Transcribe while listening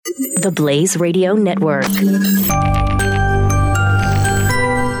The Blaze Radio Network.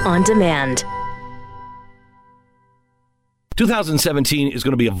 On demand. 2017 is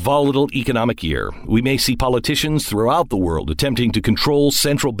going to be a volatile economic year. We may see politicians throughout the world attempting to control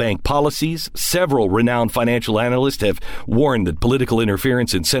central bank policies. Several renowned financial analysts have warned that political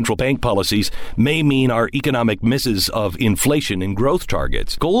interference in central bank policies may mean our economic misses of inflation and growth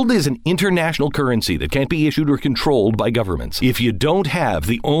targets. Gold is an international currency that can't be issued or controlled by governments. If you don't have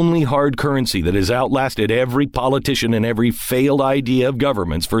the only hard currency that has outlasted every politician and every failed idea of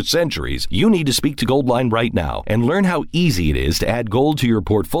governments for centuries, you need to speak to Goldline right now and learn how easy it is to add gold to your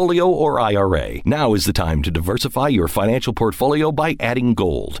portfolio or IRA. Now is the time to diversify your financial portfolio by adding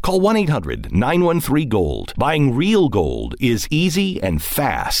gold. Call 1-800-913-GOLD. Buying real gold is easy and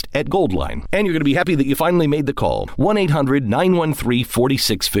fast at Goldline. And you're going to be happy that you finally made the call.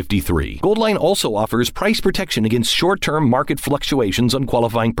 1-800-913-4653. Goldline also offers price protection against short-term market fluctuations on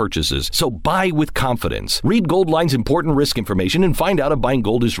qualifying purchases. So buy with confidence. Read Goldline's important risk information and find out if buying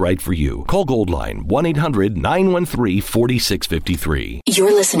gold is right for you. Call Goldline 1-800-913-4653.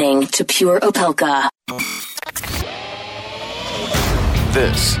 You're listening to Pure Opelka.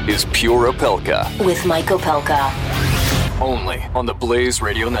 This is Pure Opelka. With Mike Opelka. Only on the Blaze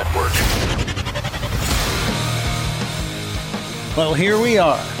Radio Network. Well, here we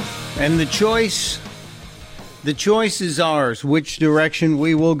are. And the choice is ours, which direction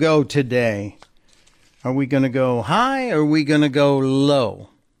we will go today. Are we going to go high or are we going to go low?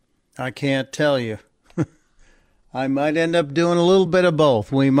 I can't tell you. I might end up doing a little bit of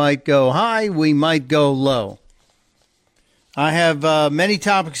both. We might go high, we might go low. I have many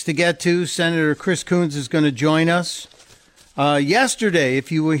topics to get to. Senator Chris Coons is going to join us. Yesterday,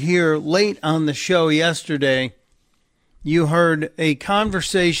 if you were here late on the show yesterday, you heard a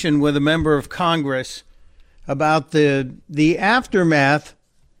conversation with a member of Congress about the aftermath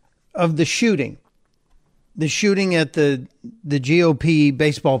of the shooting at the GOP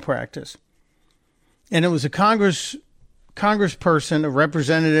baseball practice. And it was a congressperson, a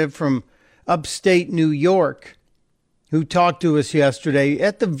representative from upstate New York, who talked to us yesterday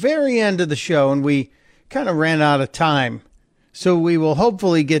at the very end of the show, and we kind of ran out of time. So we will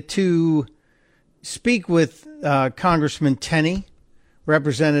hopefully get to speak with Congressman Tenney,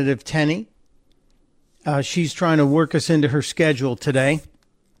 Representative Tenney. She's trying to work us into her schedule today.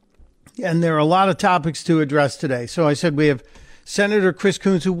 And there are a lot of topics to address today. So I said we have Senator Chris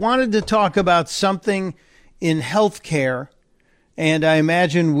Coons, who wanted to talk about something in health care, and I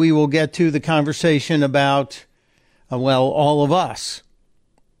imagine we will get to the conversation about, all of us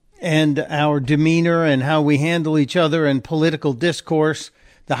and our demeanor and how we handle each other in political discourse,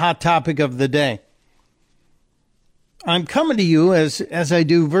 the hot topic of the day. I'm coming to you, as I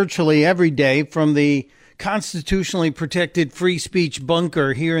do virtually every day, from the constitutionally protected free speech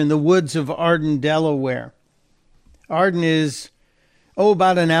bunker here in the woods of Arden, Delaware. Arden is,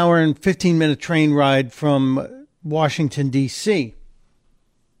 about an hour and 15-minute train ride from Washington, D.C.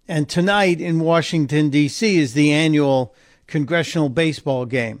 And tonight in Washington, D.C. is the annual congressional baseball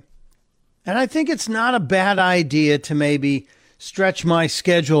game. And I think it's not a bad idea to maybe stretch my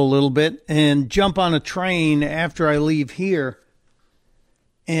schedule a little bit and jump on a train after I leave here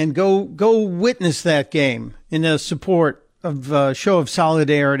and go witness that game in a support of a show of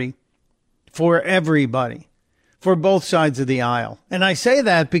solidarity for everybody, for both sides of the aisle. And I say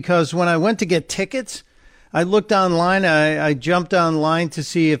that because when I went to get tickets, I looked online. I jumped online to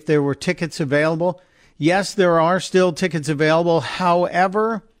see if there were tickets available. Yes, there are still tickets available.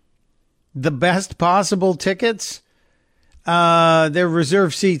 However, the best possible tickets, they're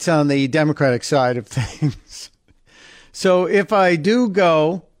reserved seats on the Democratic side of things. So if I do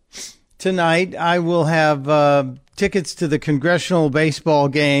go tonight, I will have tickets to the congressional baseball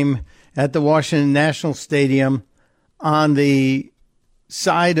game at the Washington National Stadium on the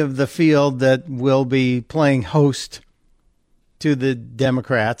side of the field that will be playing host to the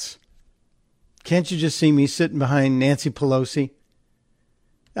Democrats. Can't you just see me sitting behind Nancy Pelosi?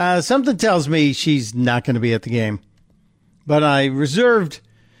 Something tells me she's not going to be at the game. But I reserved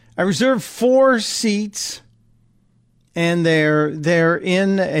 4 seats, and they're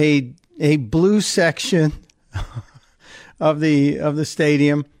in a blue section of the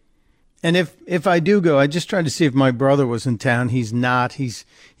stadium. And if I do go, I just tried to see if my brother was in town. He's not. He's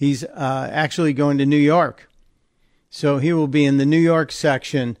actually going to New York, so he will be in the New York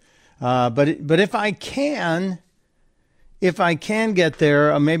section. But if I can get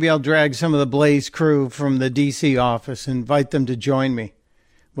there, maybe I'll drag some of the Blaze crew from the D.C. office and invite them to join me.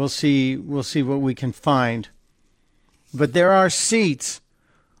 We'll see what we can find. But there are seats.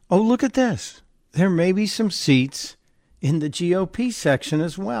 Oh, look at this. There may be some seats in the GOP section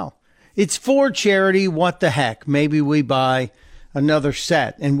as well. It's for charity. What the heck? Maybe we buy another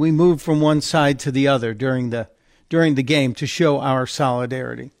set and we move from one side to the other during the game to show our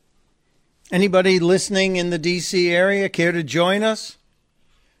solidarity. Anybody listening in the D.C. area care to join us?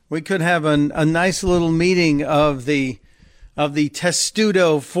 We could have a nice little meeting of the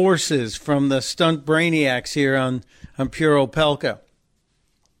testudo forces from the stunt brainiacs here on Pure Opelka.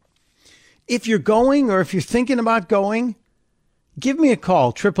 If you're going or if you're thinking about going, give me a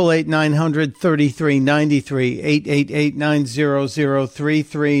call, 888-900-3393,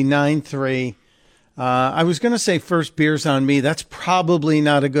 888-900-3393. I was going to say first beer's on me. That's probably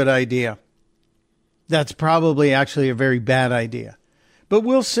not a good idea. That's probably actually a very bad idea. But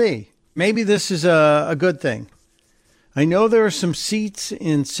we'll see. Maybe this is a good thing. I know there are some seats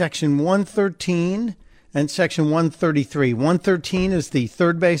in Section 113 and Section 133. 113 is the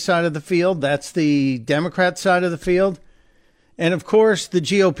third base side of the field. That's the Democrat side of the field. And, of course, the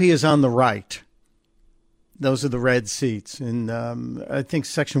GOP is on the right. Those are the red seats. And I think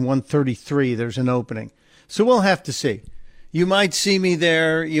Section 133, there's an opening. So we'll have to see. You might see me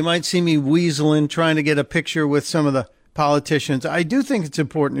there. You might see me weaseling, trying to get a picture with some of the politicians. I do think it's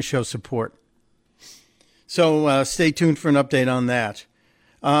important to show support. So stay tuned for an update on that.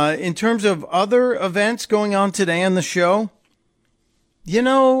 In terms of other events going on today on the show, you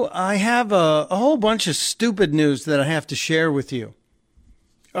know, I have a whole bunch of stupid news that I have to share with you.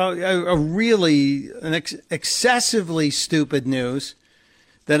 Excessively stupid news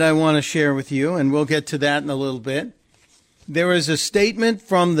that I want to share with you, and we'll get to that in a little bit. There is a statement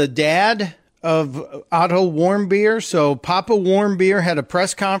from the dad of Otto Warmbier. So Papa Warmbier had a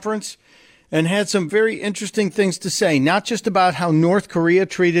press conference and had some very interesting things to say, not just about how North Korea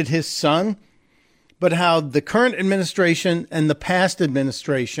treated his son, but how the current administration and the past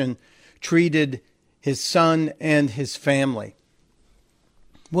administration treated his son and his family.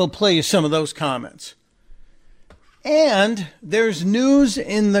 We'll play you some of those comments. And there's news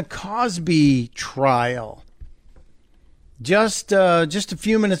in the Cosby trial. Just a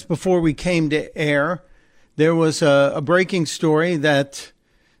few minutes before we came to air, there was a breaking story that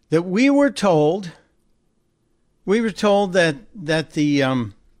we were told. We were told that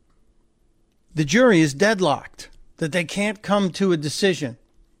the jury is deadlocked, that they can't come to a decision.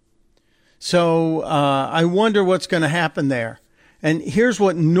 So I wonder what's going to happen there. And here's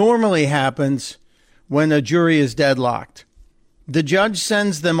what normally happens when a jury is deadlocked. The judge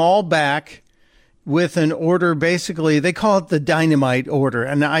sends them all back with an order. Basically, they call it the dynamite order.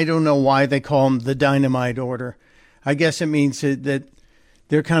 And I don't know why they call them the dynamite order. I guess it means that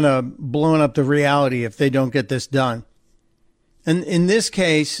they're kind of blowing up the reality if they don't get this done. And in this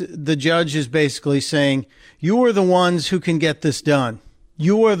case, the judge is basically saying, you are the ones who can get this done.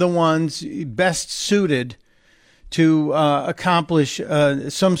 You are the ones best suited to accomplish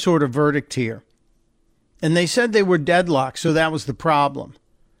some sort of verdict here. And they said they were deadlocked, so that was the problem.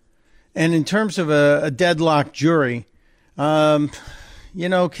 And in terms of a deadlocked jury, can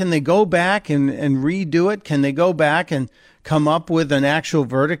they go back and redo it? Can they go back and come up with an actual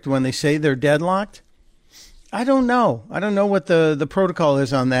verdict when they say they're deadlocked? I don't know. I don't know what the protocol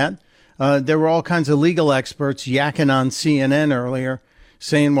is on that. There were all kinds of legal experts yakking on CNN earlier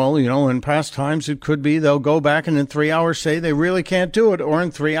saying, well, in past times it could be they'll go back and in 3 hours say they really can't do it, or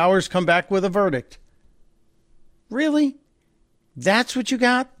in 3 hours come back with a verdict. Really? That's what you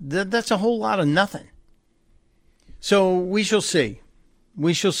got? That's a whole lot of nothing. So we shall see.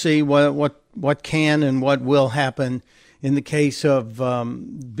 We shall see what can and what will happen in the case of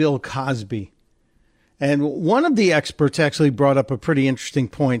Bill Cosby. And one of the experts actually brought up a pretty interesting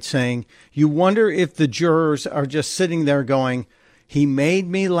point, saying, you wonder if the jurors are just sitting there going, he made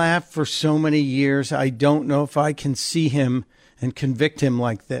me laugh for so many years. I don't know if I can see him and convict him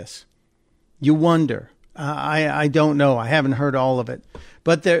like this. You wonder. I don't know. I haven't heard all of it.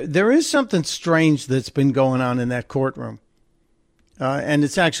 But there is something strange that's been going on in that courtroom. And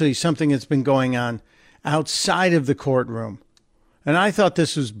it's actually something that's been going on outside of the courtroom. And I thought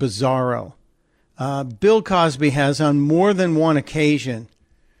this was bizarro. Bill Cosby has on more than one occasion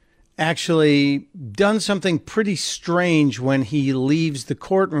actually done something pretty strange when he leaves the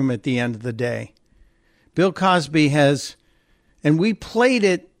courtroom at the end of the day. Bill Cosby has, and we played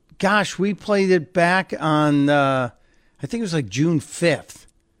it back on, I think it was like June 5th.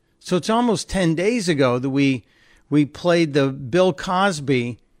 So it's almost 10 days ago that we played the Bill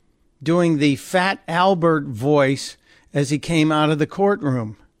Cosby doing the Fat Albert voice as he came out of the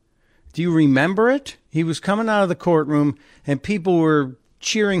courtroom. Do you remember it? He was coming out of the courtroom and people were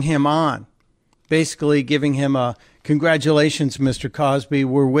cheering him on, basically giving him a congratulations, Mr. Cosby,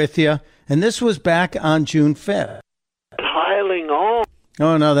 we're with you. And this was back on June 5th. Piling on.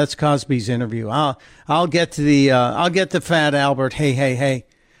 Oh no, that's Cosby's interview. I'll get to the Fat Albert. Hey.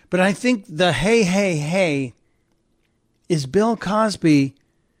 But I think the hey is Bill Cosby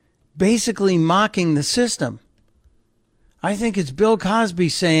basically mocking the system. I think it's Bill Cosby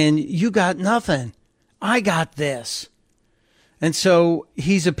saying, you got nothing. I got this. And so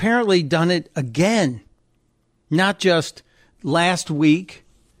he's apparently done it again. Not just last week,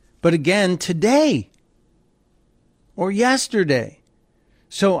 but again today or yesterday.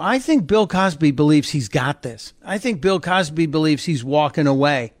 So I think Bill Cosby believes he's got this. I think Bill Cosby believes he's walking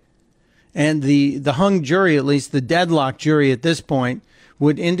away. And the hung jury, at least the deadlock jury at this point,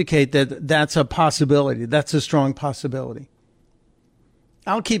 would indicate that that's a possibility. That's a strong possibility.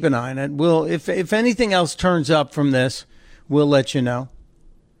 I'll keep an eye on it. If anything else turns up from this, we'll let you know.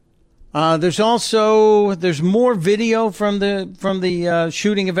 There's more video from the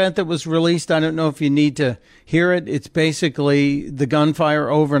shooting event that was released. I don't know if you need to hear it. It's basically the gunfire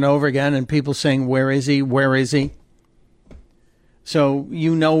over and over again and people saying, where is he? Where is he? So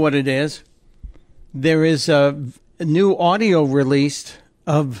you know what it is. There is a new audio released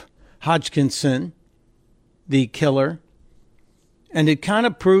of Hodgkinson, the killer. And it kind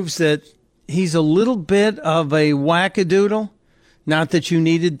of proves that he's a little bit of a wackadoodle. Not that you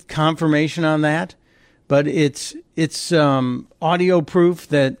needed confirmation on that, but it's audio proof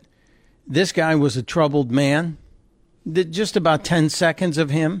that this guy was a troubled man. Just about 10 seconds of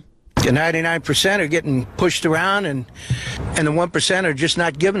him. The 99% are getting pushed around, and the 1% are just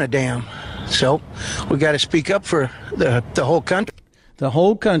not giving a damn. So we got to speak up for the whole country. The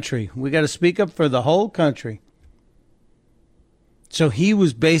whole country. We got to speak up for the whole country. So he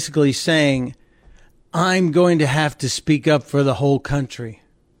was basically saying, I'm going to have to speak up for the whole country.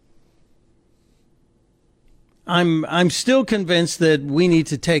 I'm still convinced that we need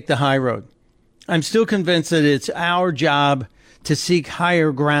to take the high road. I'm still convinced that it's our job to seek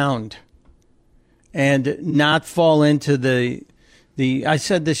higher ground and not fall into the I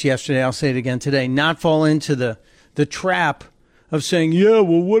said this yesterday, I'll say it again today, not fall into the trap of saying, yeah,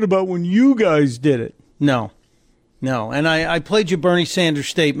 well, what about when you guys did it? No. And I played you Bernie Sanders'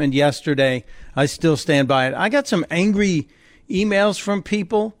 statement yesterday. I still stand by it. I got some angry emails from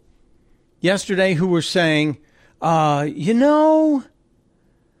people yesterday who were saying, I'm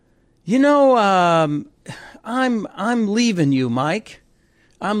leaving you, Mike.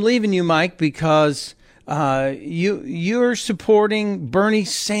 I'm leaving you, Mike, because you're supporting Bernie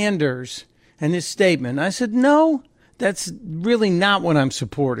Sanders and his statement. I said, no, that's really not what I'm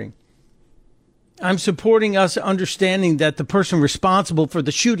supporting. I'm supporting us understanding that the person responsible for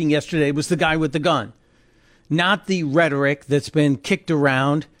the shooting yesterday was the guy with the gun, not the rhetoric that's been kicked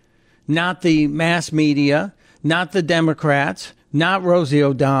around, not the mass media, not the Democrats, not Rosie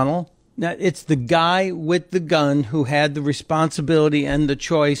O'Donnell. It's the guy with the gun who had the responsibility and the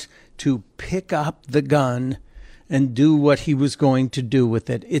choice to pick up the gun and do what he was going to do with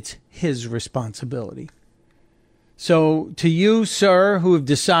it. It's his responsibility. So to you, sir, who have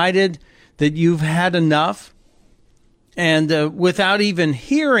decided that you've had enough, and without even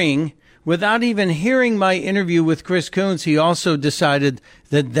hearing my interview with Chris Coons, he also decided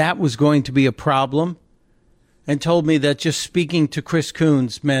that was going to be a problem and told me that just speaking to Chris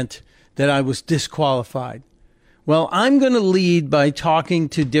Coons meant that I was disqualified. Well, I'm going to lead by talking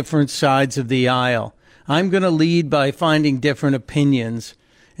to different sides of the aisle. I'm going to lead by finding different opinions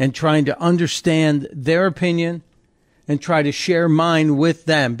and trying to understand their opinion and try to share mine with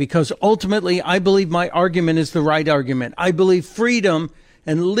them, because ultimately I believe my argument is the right argument. I believe freedom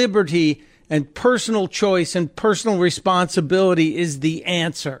and liberty and personal choice and personal responsibility is the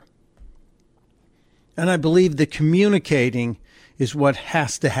answer. And I believe the communicating is what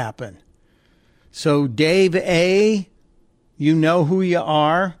has to happen. So Dave A., you know who you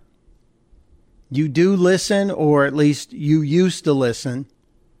are. You do listen, or at least you used to listen.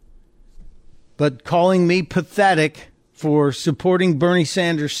 But calling me pathetic for supporting Bernie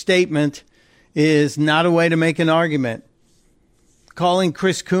Sanders' statement is not a way to make an argument. Calling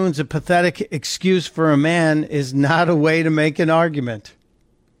Chris Coons a pathetic excuse for a man is not a way to make an argument.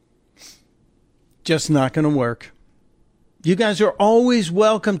 Just not going to work. You guys are always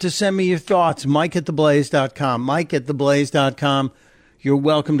welcome to send me your thoughts. Mike@theblaze.com. Mike@theblaze.com. You're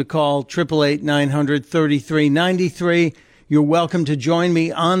welcome to call 888-900-3393. You're welcome to join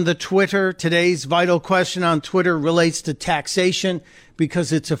me on the Twitter. Today's vital question on Twitter relates to taxation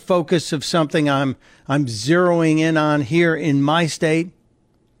because it's a focus of something I'm zeroing in on here in my state.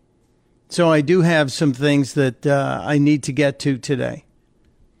 So I do have some things that I need to get to today.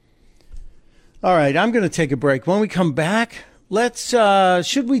 All right, I'm going to take a break. When we come back,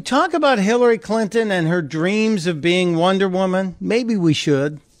 Should we talk about Hillary Clinton and her dreams of being Wonder Woman? Maybe we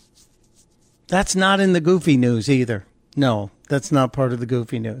should. That's not in the goofy news either. No, that's not part of the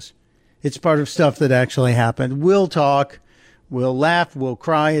goofy news. It's part of stuff that actually happened. We'll talk, we'll laugh, we'll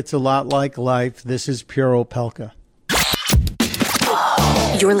cry. It's a lot like life. This is Pure Opelka.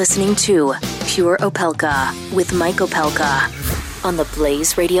 You're listening to Pure Opelka with Mike Opelka on the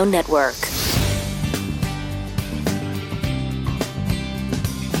Blaze Radio Network.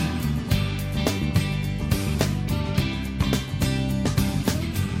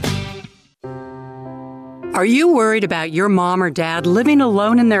 Are you worried about your mom or dad living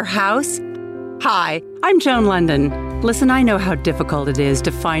alone in their house? Hi, I'm Joan London. Listen, I know how difficult it is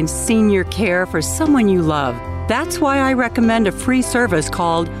to find senior care for someone you love. That's why I recommend a free service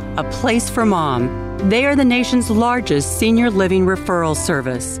called A Place for Mom. They are the nation's largest senior living referral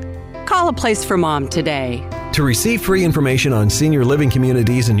service. Call A Place for Mom today. To receive free information on senior living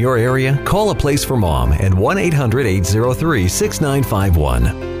communities in your area, call A Place for Mom at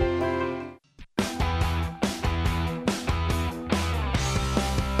 1-800-803-6951.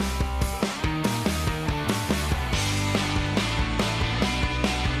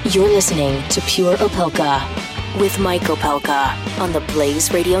 You're listening to Pure Opelka with Mike Opelka on the Blaze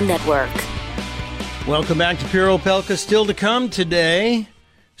Radio Network. Welcome back to Pure Opelka. Still to come today,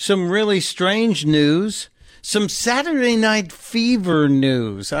 some really strange news, some Saturday Night Fever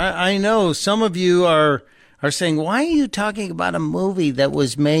news. I know some of you are saying, why are you talking about a movie that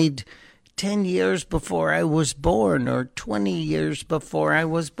was made 10 years before I was born or 20 years before I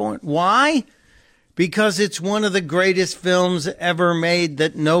was born? Why? Because it's one of the greatest films ever made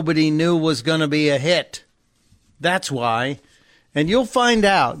that nobody knew was going to be a hit. That's why. And you'll find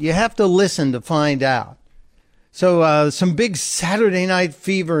out. You have to listen to find out. So some big Saturday Night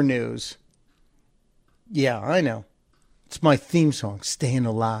Fever news. Yeah, I know. It's my theme song, Staying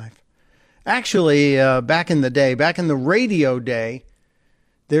Alive. Actually, back in the day, back in the radio day,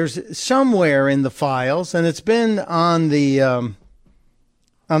 there's somewhere in the files, and it's been on the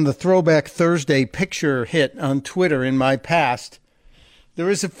Throwback Thursday picture hit on Twitter in my past, there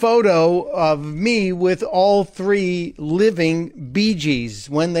is a photo of me with all three living Bee Gees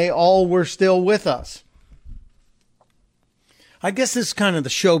when they all were still with us. I guess this is kind of the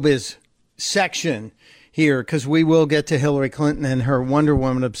showbiz section here, because we will get to Hillary Clinton and her Wonder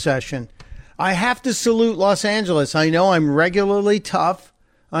Woman obsession. I have to salute Los Angeles. I know I'm regularly tough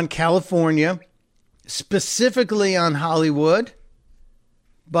on California, specifically on Hollywood.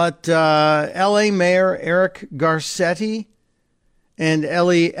 But L.A. Mayor Eric Garcetti and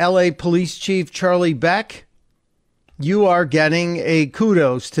L.A. Police Chief Charlie Beck, you are getting a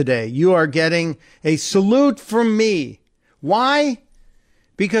kudos today. You are getting a salute from me. Why?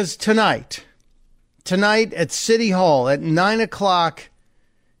 Because tonight at City Hall at 9 o'clock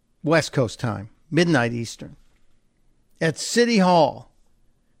West Coast time, midnight Eastern, at City Hall,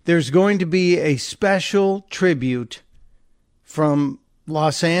 there's going to be a special tribute from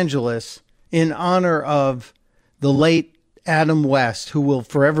Los Angeles in honor of the late Adam West, who will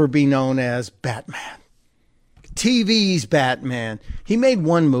forever be known as Batman. TV's Batman. He made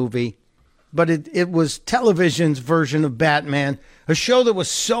one movie, but it was television's version of Batman, a show that was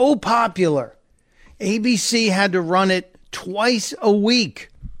so popular, ABC had to run it twice a week.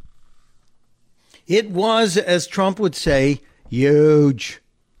 It was, as Trump would say, huge.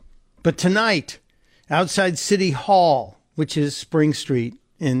 But tonight, outside City Hall, which is Spring Street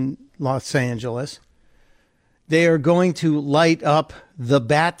in Los Angeles, they are going to light up the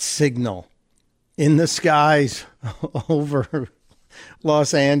bat signal in the skies over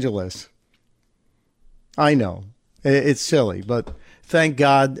Los Angeles. I know, it's silly, but thank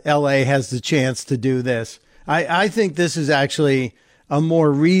God LA has the chance to do this. I think this is actually a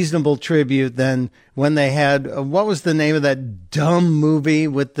more reasonable tribute than when they had, what was the name of that dumb movie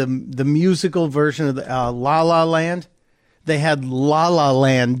with the musical version of La La Land? They had La La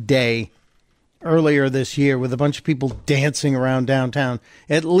Land Day earlier this year with a bunch of people dancing around downtown.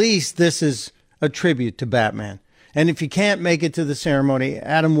 At least this is a tribute to Batman. And if you can't make it to the ceremony,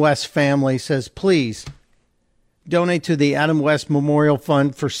 Adam West's family says, please donate to the Adam West Memorial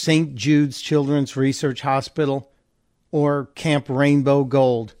Fund for St. Jude's Children's Research Hospital or Camp Rainbow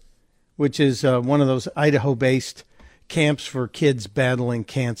Gold, which is one of those Idaho-based camps for kids battling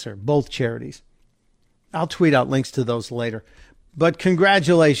cancer, both charities. I'll tweet out links to those later. But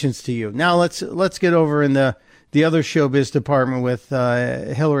congratulations to you. Now let's get over in the other showbiz department with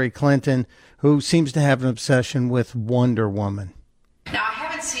Hillary Clinton, who seems to have an obsession with Wonder Woman. Now, I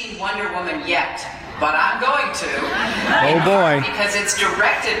haven't haven't seen Wonder Woman yet, but I'm going to. Oh boy. Because it's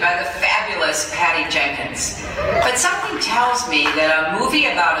directed by the fabulous Patty Jenkins. But something tells me that a movie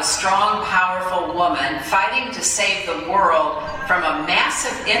about a strong, powerful woman fighting to save the world from a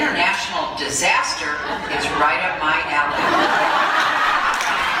massive international disaster is right up my alley.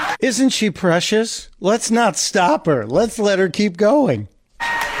 Isn't she precious? Let's not stop her. Let's let her keep going. My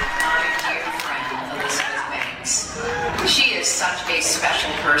dear friend, Elizabeth Banks. She is such a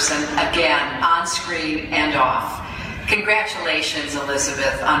special person, again, on screen and off. Congratulations,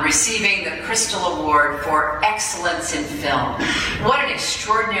 Elizabeth, on receiving the Crystal Award for Excellence in Film. What an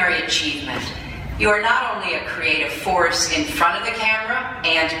extraordinary achievement. You are not only a creative force in front of the camera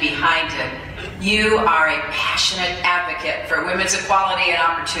and behind it, you are a passionate advocate for women's equality and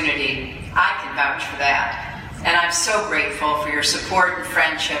opportunity. I can vouch for that. And I'm so grateful for your support and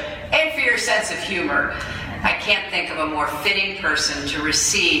friendship and for your sense of humor. I can't think of a more fitting person to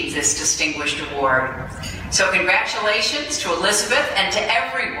receive this distinguished award. So congratulations to Elizabeth and to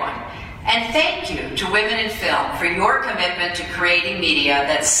everyone. And thank you to Women in Film for your commitment to creating media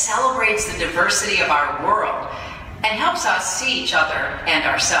that celebrates the diversity of our world and helps us see each other and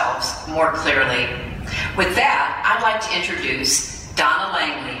ourselves more clearly. With that, I'd like to introduce Donna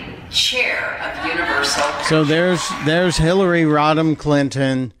Langley, Chair of Universal. So there's Hillary Rodham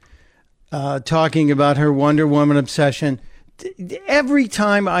Clinton talking about her Wonder Woman obsession. Every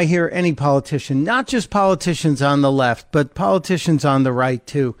time I hear any politician, not just politicians on the left, but politicians on the right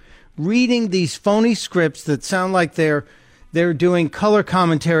too, reading these phony scripts that sound like they're doing color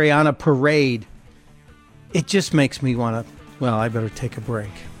commentary on a parade, it just makes me want to, well, I better take a break.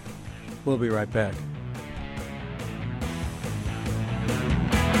 We'll be right back.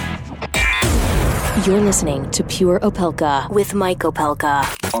 You're listening to Pure Opelka with Mike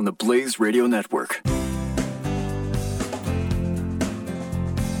Opelka on the Blaze Radio Network.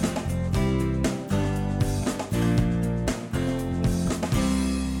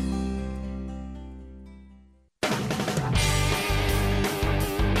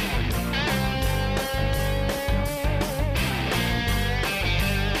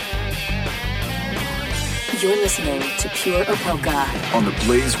 You're listening to Pure Opelka on the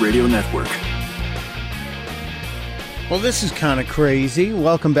Blaze Radio Network. Well, this is kind of crazy.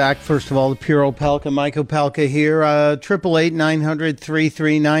 Welcome back, first of all, to Pure Opelka. Mike Opelka here,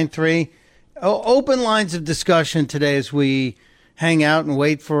 888-900-3393. Open lines of discussion today as we hang out and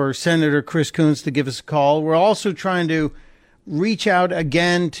wait for Senator Chris Coons to give us a call. We're also trying to reach out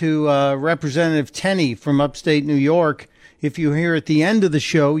again to Representative Tenney from upstate New York. If you hear at the end of the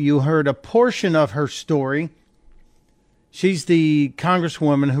show, you heard a portion of her story. She's the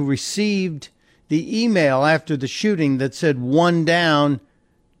congresswoman who received the email after the shooting that said 1 down,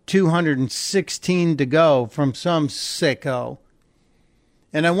 216 to go from some sicko.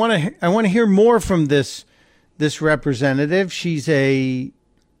 And I want to hear more from this representative. She's a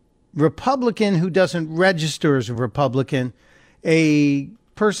Republican who doesn't register as a Republican, a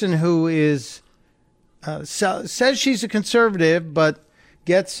person who is says she's a conservative, but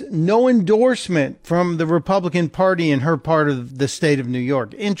gets no endorsement from the Republican Party in her part of the state of New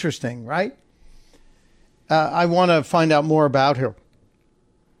York. Interesting, right? I want to find out more about her.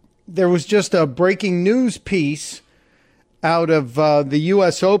 There was just a breaking news piece out of the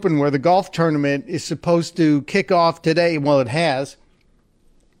U.S. Open where the golf tournament is supposed to kick off today. Well, it has.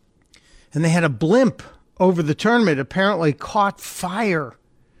 And they had a blimp over the tournament, apparently caught fire.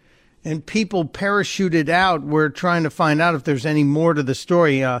 And people parachuted out. We're trying to find out if there's any more to the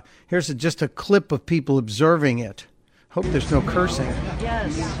story. Here's just a clip of people observing it. Hope there's no cursing.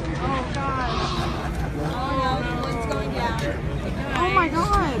 Yes. Oh, gosh. Oh, one's going down. Oh, my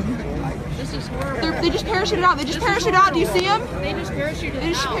God. This is horrible. They just parachuted out. They just parachuted out. Do you see them? They just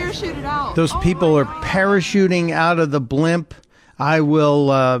parachuted out. Those people are parachuting out of the blimp. I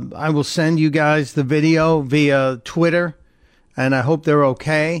will send you guys the video via Twitter, and I hope they're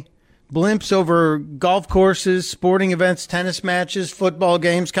okay. Blimps over golf courses, sporting events, tennis matches, football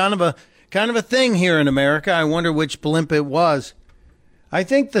games, kind of a thing here in America. I wonder which blimp it was. I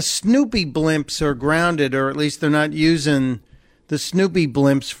think the Snoopy blimps are grounded, or at least they're not using the Snoopy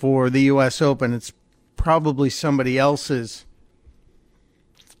blimps for the U.S. Open. It's probably somebody else's.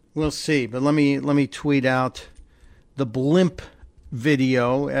 We'll see, but let me tweet out the blimp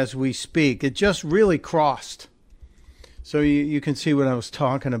video as we speak. It just really crossed. So you can see what I was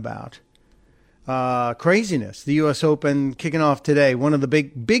talking about. Craziness. The U.S. Open kicking off today. One of the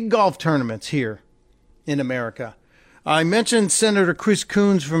big golf tournaments here in America. I mentioned Senator Chris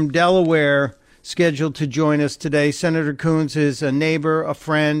Coons from Delaware scheduled to join us today. Senator Coons is a neighbor, a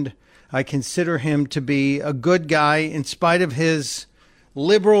friend. I consider him to be a good guy in spite of his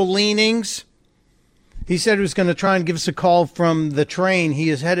liberal leanings. He said he was going to try and give us a call from the train. He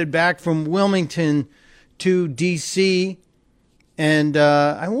is headed back from Wilmington to D.C., and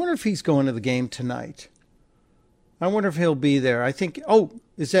I wonder if he's going to the game tonight. I wonder if he'll be there. I think,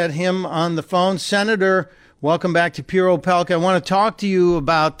 is that him on the phone? Senator, welcome back to Pure Opelka. I want to talk to you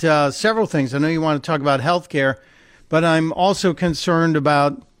about several things. I know you want to talk about health care, but I'm also concerned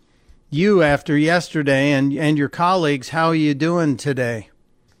about you after yesterday and your colleagues. How are you doing today?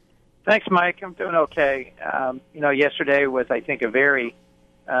 Thanks, Mike. I'm doing okay. Yesterday was, I think, a very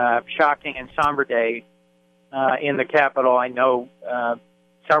shocking and somber day in the Capitol. I know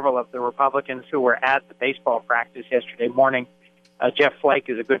several of the Republicans who were at the baseball practice yesterday morning. Jeff Flake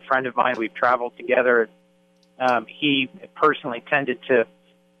is a good friend of mine. We've traveled together. He personally tended to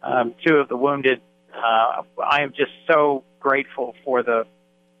two of the wounded. I am just so grateful for the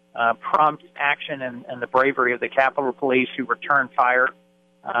prompt action and the bravery of the Capitol Police who returned fire,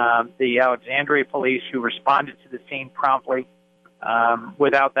 the Alexandria Police who responded to the scene promptly.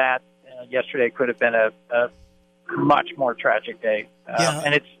 Without that, yesterday could have been a much more tragic day.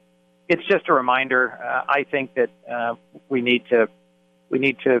 And it's just a reminder. I think that we need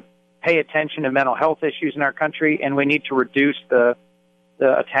to pay attention to mental health issues in our country, and we need to reduce the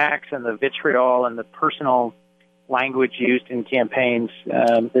attacks and the vitriol and the personal language used in campaigns.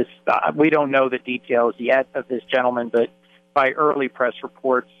 We don't know the details yet of this gentleman, but by early press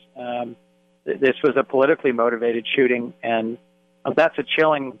reports, this was a politically motivated shooting, and that's a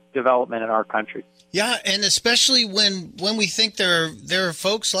chilling development in our country. Yeah, and especially when we think there are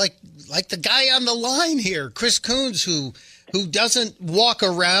folks like the guy on the line here, Chris Coons, who doesn't walk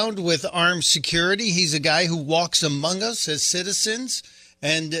around with armed security. He's a guy who walks among us as citizens.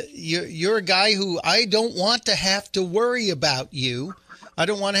 And you're a guy who I don't want to have to worry about you. I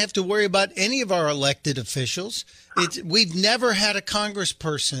don't want to have to worry about any of our elected officials. We've never had a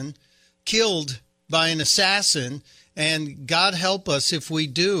congressperson killed by an assassin, and God help us if we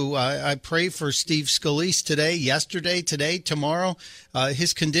do. I pray for Steve Scalise yesterday, today, tomorrow.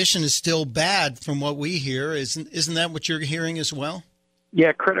 His condition is still bad from what we hear. Isn't that what you're hearing as well?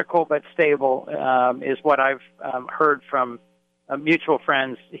 Yeah, critical but stable is what I've heard from mutual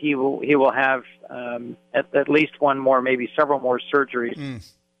friends. He will have at least one more, maybe several more surgeries,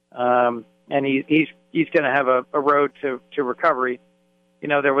 and he's going to have a road to recovery.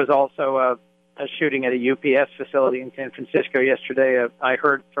 There was also a shooting at a UPS facility in San Francisco yesterday. I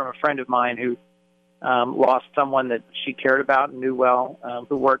heard from a friend of mine who lost someone that she cared about and knew well,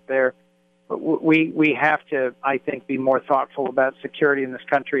 who worked there. But we have to, I think, be more thoughtful about security in this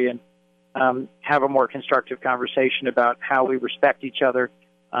country and have a more constructive conversation about how we respect each other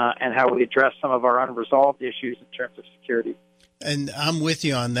and how we address some of our unresolved issues in terms of security. And I'm with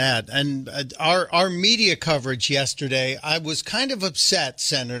you on that. And our media coverage yesterday, I was kind of upset,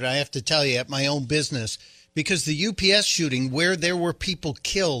 Senator, I have to tell you, at my own business, because the UPS shooting, where there were people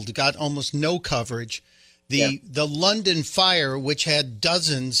killed, got almost no coverage. The London fire, which had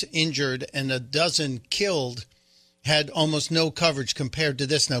dozens injured and a dozen killed, had almost no coverage compared to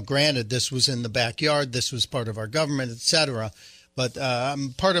this. Now, granted, this was in the backyard. This was part of our government, et cetera. But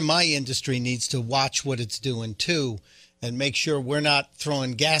part of my industry needs to watch what it's doing, too, and make sure we're not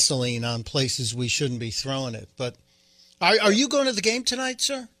throwing gasoline on places we shouldn't be throwing it. But are you going to the game tonight,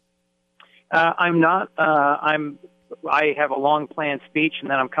 sir? I'm not. I have a long planned speech,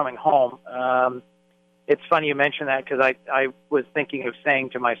 and then I'm coming home. It's funny you mention that because I was thinking of saying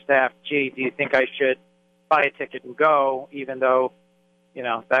to my staff, gee, do you think I should buy a ticket and go, even though,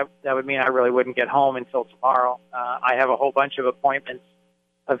 that would mean I really wouldn't get home until tomorrow. I have a whole bunch of appointments,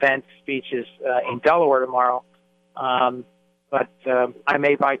 events, speeches in Delaware tomorrow. But I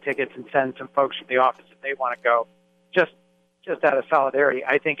may buy tickets and send some folks from the office if they want to go, just out of solidarity.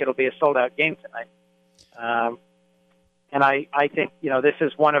 I think it'll be a sold-out game tonight. And I think, this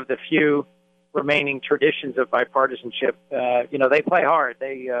is one of the few remaining traditions of bipartisanship. They play hard.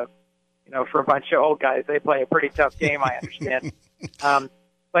 They, for a bunch of old guys, they play a pretty tough game, I understand.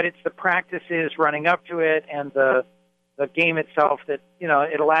 But it's the practices running up to it and the game itself that,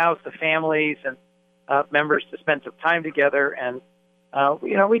 it allows the families and members to spend some time together. And,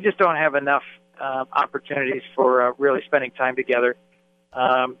 we just don't have enough opportunities for really spending time together.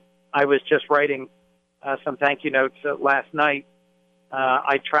 I was just writing some thank you notes last night.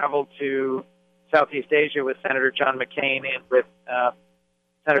 I traveled to Southeast Asia with Senator John McCain and with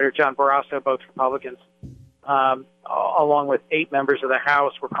Senator John Barrasso, both Republicans, along with 8 members of the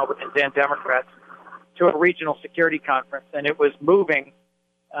House, Republicans and Democrats, to a regional security conference. And it was moving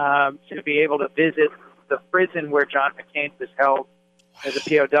to be able to visit the prison where John McCain was held as a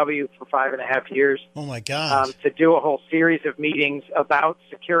POW for 5.5 years. Oh, my God. To do a whole series of meetings about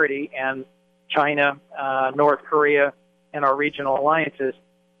security and China, North Korea, and our regional alliances.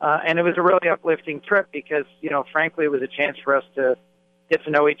 And it was a really uplifting trip because, frankly, it was a chance for us to get to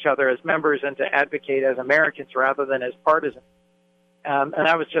know each other as members and to advocate as Americans rather than as partisans. And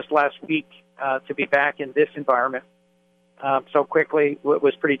that was just last week to be back in this environment so quickly. It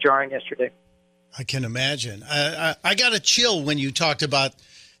was pretty jarring yesterday. I can imagine. I got a chill when you talked about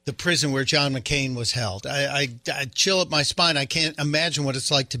the prison where John McCain was held. I chill up my spine. I can't imagine what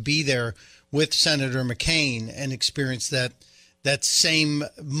it's like to be there with Senator McCain and experience that same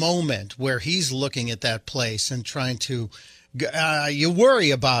moment where he's looking at that place and trying to you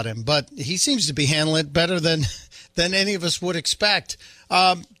worry about him, but he seems to be handling it better than any of us would expect.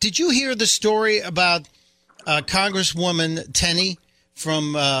 Did you hear the story about Congresswoman Tenney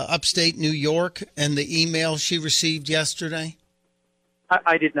from upstate New York and the email she received yesterday?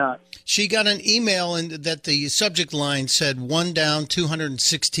 I did not. She got an email that the subject line said 1 down,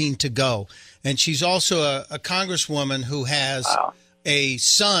 216 to go. And she's also a congresswoman who has a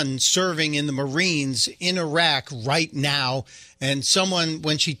son serving in the Marines in Iraq right now. And someone,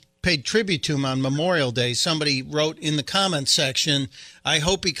 when she paid tribute to him on Memorial Day, somebody wrote in the comments section, "I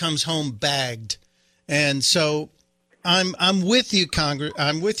hope he comes home bagged." And so I'm with you,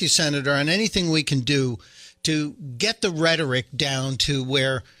 I'm with you, Senator, on anything we can do to get the rhetoric down to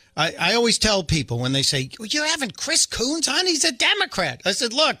where I always tell people when they say, "You're having Chris Coons on? He's a Democrat." I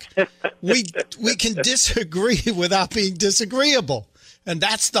said, look, we can disagree without being disagreeable. And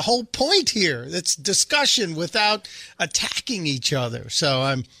that's the whole point here. It's discussion without attacking each other. So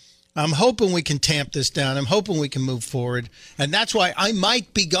I'm hoping we can tamp this down. I'm hoping we can move forward. And that's why I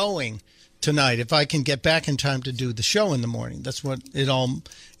might be going tonight if I can get back in time to do the show in the morning. That's what it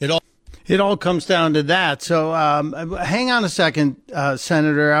all comes down to that. So hang on a second,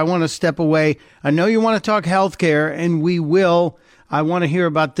 Senator. I want to step away. I know you want to talk health care, and we will. I want to hear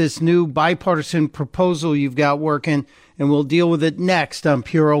about this new bipartisan proposal you've got working, and we'll deal with it next on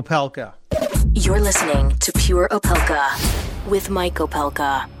Pure Opelka. You're listening to Pure Opelka with Mike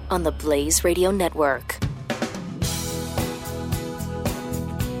Opelka on the Blaze Radio Network.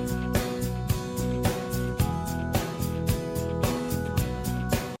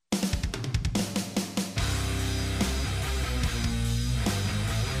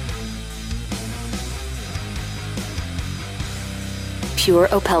 Pure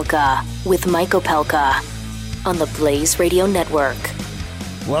Opelka with Mike Opelka on the Blaze Radio Network.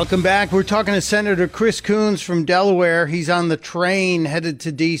 Welcome back. We're talking to Senator Chris Coons from Delaware. He's on the train headed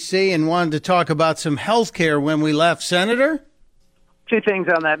to D.C. and wanted to talk about some health care when we left. Senator? Two things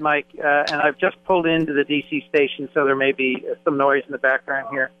on that, Mike, and I've just pulled into the D.C. station, so there may be some noise in the background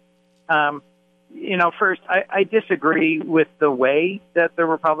here. First, I disagree with the way that the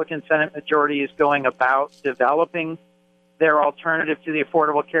Republican Senate majority is going about developing their alternative to the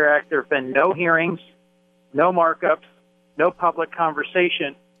Affordable Care Act. There have been no hearings, no markups, no public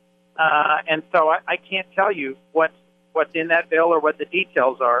conversation. And so I can't tell you what's in that bill or what the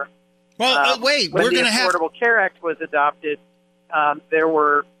details are. Well, wait, when we're going to have... the Affordable Care Act was adopted, there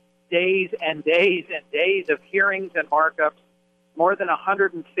were days and days and days of hearings and markups. More than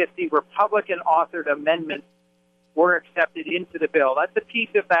 150 Republican-authored amendments were accepted into the bill. That's a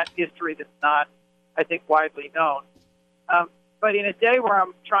piece of that history that's not, I think, widely known. But in a day where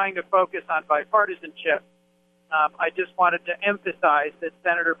I'm trying to focus on bipartisanship, I just wanted to emphasize that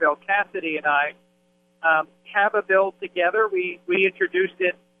Senator Bill Cassidy and I have a bill together. We introduced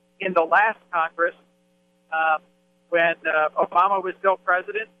it in the last Congress when Obama was still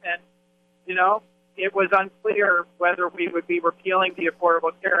president, and, it was unclear whether we would be repealing the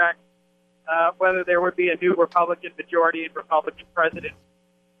Affordable Care Act, whether there would be a new Republican majority and Republican president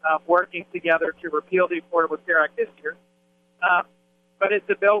working together to repeal the Affordable Care Act this year. But it's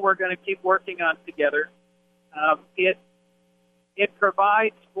a bill we're going to keep working on together. It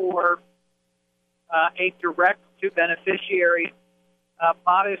provides for a direct-to-beneficiary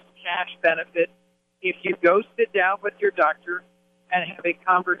modest cash benefit if you go sit down with your doctor and have a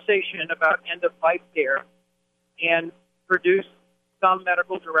conversation about end-of-life care and produce some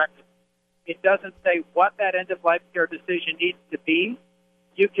medical directive. It doesn't say what that end-of-life care decision needs to be.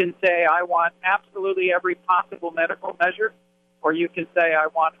 You can say, I want absolutely every possible medical measure, or you can say, I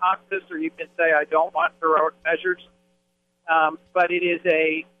want hospice, or you can say, I don't want heroic measures. But it is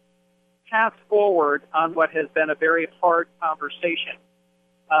a path forward on what has been a very hard conversation.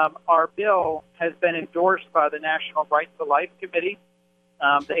 Our bill has been endorsed by the National Right to Life Committee.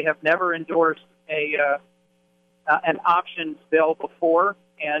 They have never endorsed an options bill before,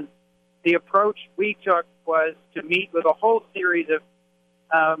 and the approach we took was to meet with a whole series of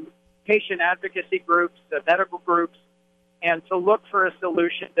patient advocacy groups, medical groups, and to look for a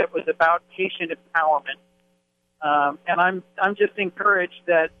solution that was about patient empowerment. And I'm just encouraged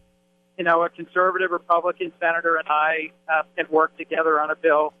that, a conservative Republican senator and I can work together on a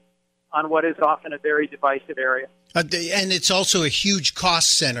bill on what is often a very divisive area. And it's also a huge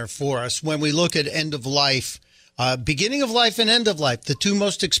cost center for us when we look at end of life. Beginning of life and end of life, the two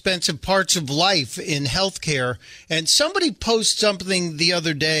most expensive parts of life in healthcare. And somebody posted something the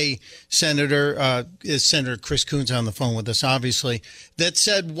other day, Senator Chris Coons on the phone with us, obviously, that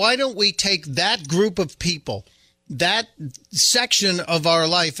said, why don't we take that group of people, that section of our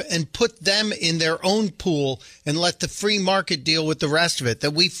life, and put them in their own pool and let the free market deal with the rest of it,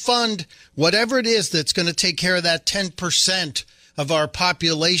 that we fund whatever it is that's going to take care of that 10% of our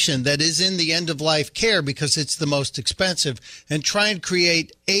population that is in the end-of-life care because it's the most expensive, and try and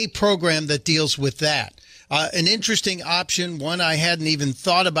create a program that deals with that. An interesting option, one I hadn't even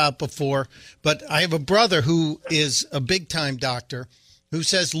thought about before, but I have a brother who is a big-time doctor who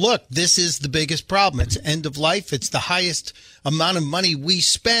says, look, this is the biggest problem. It's end of life. It's the highest amount of money we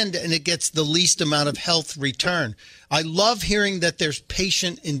spend, and it gets the least amount of health return. I love hearing that there's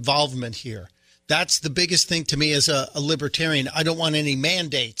patient involvement here. That's the biggest thing to me as a libertarian. I don't want any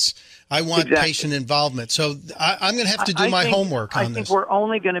mandates. I want patient involvement. So I'm going to have to do my homework on this. I think we're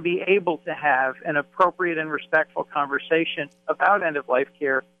only going to be able to have an appropriate and respectful conversation about end-of-life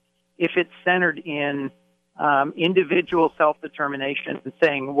care if it's centered in individual self-determination, and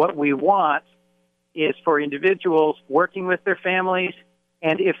saying what we want is for individuals working with their families,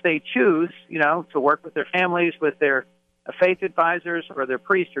 and if they choose, to work with their families, with their faith advisors or their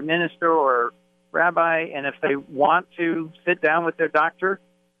priest or minister or rabbi, and if they want to sit down with their doctor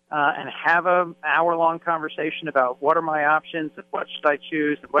and have an hour-long conversation about what are my options, and what should I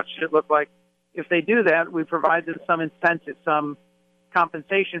choose, and what should it look like, if they do that, we provide them some incentive, some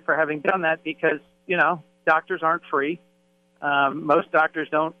compensation for having done that, because, doctors aren't free. Most doctors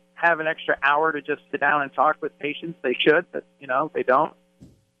don't have an extra hour to just sit down and talk with patients. They should, but, they don't.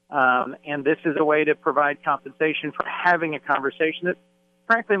 And this is a way to provide compensation for having a conversation that,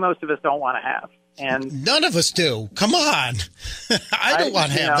 frankly, most of us don't want to have. And none of us do. Come on. I don't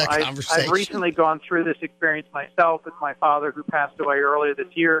want to have that conversation. I've recently gone through this experience myself with my father, who passed away earlier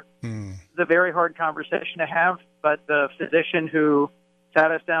this year. It's a very hard conversation to have, but the physician who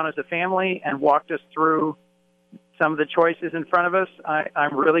sat us down as a family and walked us through some of the choices in front of us,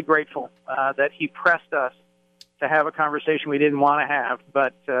 I'm really grateful that he pressed us to have a conversation we didn't want to have,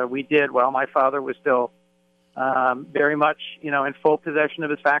 but we did while my father was still very much, in full possession of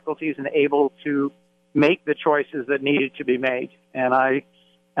his faculties and able to make the choices that needed to be made. And I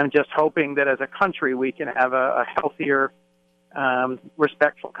am just hoping that as a country we can have a healthier,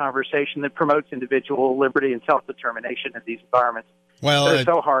 respectful conversation that promotes individual liberty and self-determination in these environments. Well, that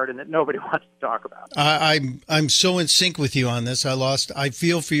are so hard and that nobody wants to talk about. I'm so in sync with you on this. I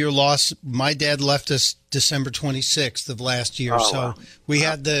feel for your loss. My dad left us December 26th of last year, we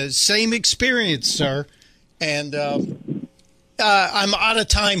had the same experience, sir. And I'm out of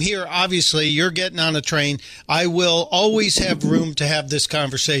time here. Obviously, you're getting on a train. I will always have room to have this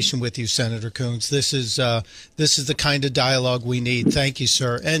conversation with you, Senator Coons. This is the kind of dialogue we need. Thank you,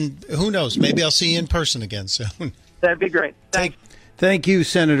 sir. And who knows? Maybe I'll see you in person again soon. That'd be great. Thanks. Thank you,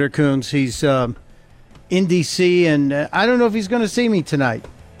 Senator Coons. He's in D.C., and I don't know if he's going to see me tonight.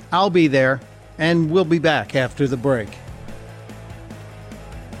 I'll be there, and we'll be back after the break.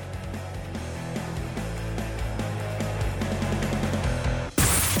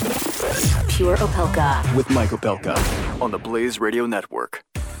 Pure Opelka. With Mike Opelka on the Blaze Radio Network.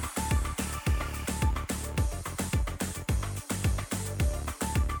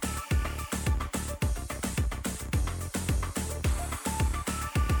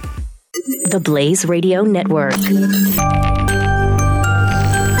 The Blaze Radio Network.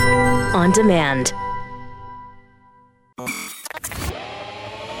 On demand.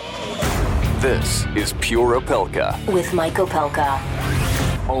 This is Pure Opelka. With Mike Opelka.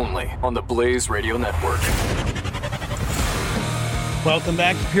 Only on the Blaze Radio Network. Welcome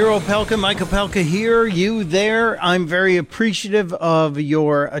back to Pure Opelka. Mike Opelka here, you there. I'm very appreciative of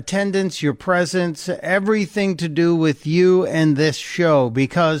your attendance, your presence, everything to do with you and this show,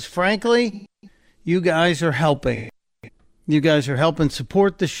 because frankly, you guys are helping. You guys are helping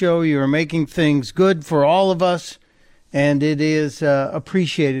support the show. You're making things good for all of us, and it is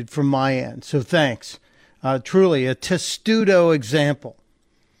appreciated from my end. So thanks. Truly a testudo example.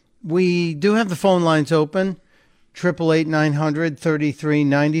 We do have the phone lines open.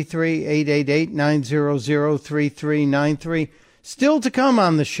 888-900-3393, 888-900-3393. Still to come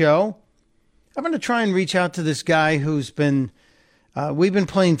on the show, I'm going to try and reach out to this guy who's been We've been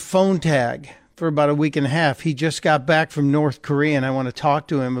playing phone tag for about a week and a half. He just got back from North Korea, and I want to talk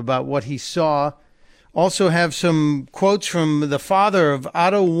to him about what he saw. Also have some quotes from the father of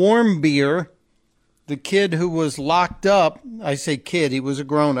Otto Warmbier, the kid who was locked up. I say kid, he was a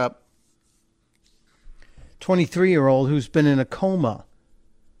grown-up. 23-year-old who's been in a coma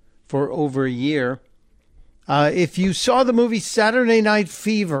for over a year. If you saw the movie Saturday Night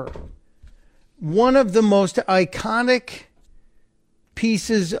Fever, one of the most iconic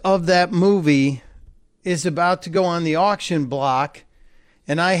pieces of that movie is about to go on the auction block,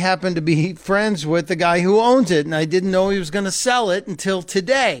 and I happen to be friends with the guy who owns it, and I didn't know he was going to sell it until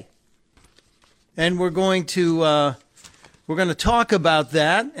today. And we're going to talk about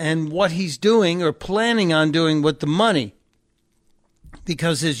that and what he's doing or planning on doing with the money.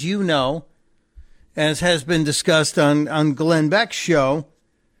 Because as you know, as has been discussed on Glenn Beck's show,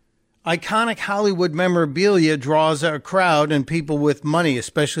 iconic Hollywood memorabilia draws a crowd and people with money,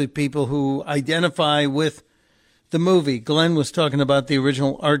 especially people who identify with the movie. Glenn was talking about the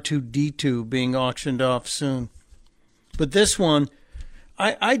original R2-D2 being auctioned off soon. But this one,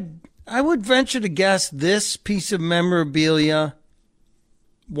 I would venture to guess this piece of memorabilia,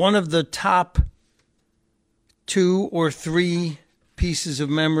 one of the top 2 or 3 pieces of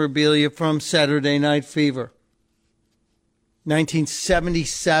memorabilia from Saturday Night Fever.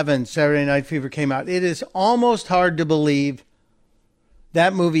 1977, Saturday Night Fever came out. It is almost hard to believe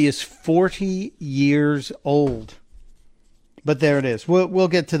that movie is 40 years old. But there it is. We'll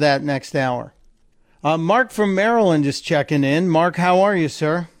get to that next hour. Mark from Maryland is checking in. Mark, how are you,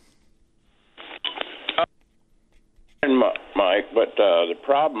 sir? Mike, but the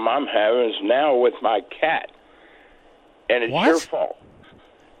problem I'm having is now with my cat. And it's your fault.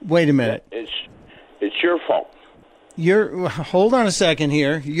 Wait a minute. It's your fault. Hold on a second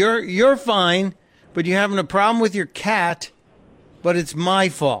here. You're fine, but you're having a problem with your cat, but it's my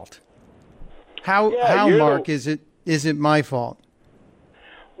fault. How Mark, is it my fault?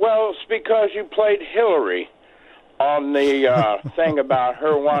 Well, it's because you played Hillary on the thing about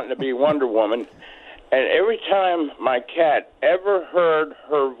her wanting to be Wonder Woman, and every time my cat ever heard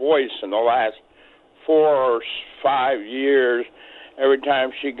her voice in the last 4 or 5 years, every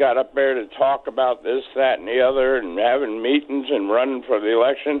time she got up there to talk about this, that, and the other, and having meetings and running for the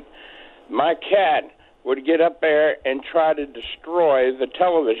election, my cat would get up there and try to destroy the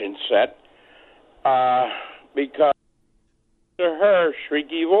television set because of her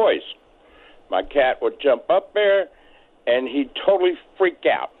shrieky voice. My cat would jump up there, and he'd totally freak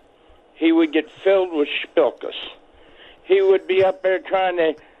out. He would get filled with spilkus. He would be up there trying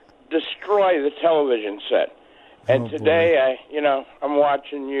to destroy the television set. And today, I'm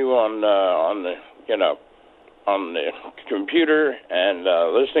watching you on the computer and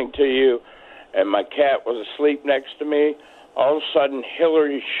listening to you, and my cat was asleep next to me. All of a sudden,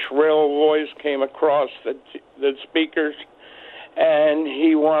 Hillary's shrill voice came across the speakers, and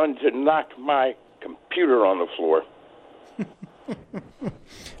he wanted to knock my computer on the floor.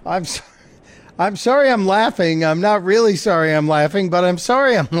 I'm sorry I'm laughing. I'm not really sorry I'm laughing, but I'm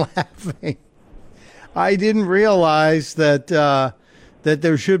sorry I'm laughing. I didn't realize that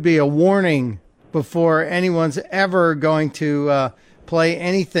there should be a warning before anyone's ever going to play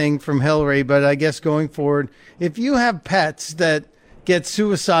anything from Hillary. But I guess going forward, if you have pets that get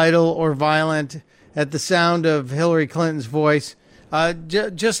suicidal or violent at the sound of Hillary Clinton's voice,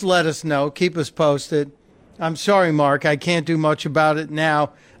 just let us know. Keep us posted. I'm sorry, Mark. I can't do much about it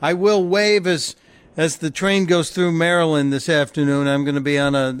now. I will wave as the train goes through Maryland this afternoon. I'm going to be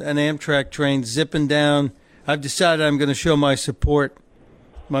on an Amtrak train zipping down. I've decided I'm going to show my support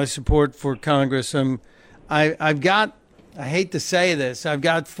for Congress. I've got, I hate to say this, I've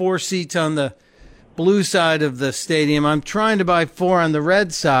got 4 seats on the blue side of the stadium. I'm trying to buy 4 on the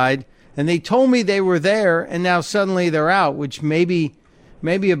red side, and they told me they were there, and now suddenly they're out, which maybe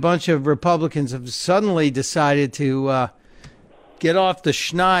a bunch of Republicans have suddenly decided to get off the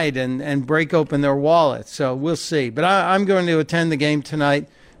schneid and break open their wallets. So we'll see. But I'm going to attend the game tonight.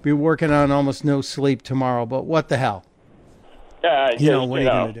 Be working on almost no sleep tomorrow. But what the hell? What are you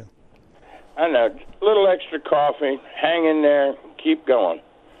going to do? I know. A little extra coffee. Hang in there. Keep going.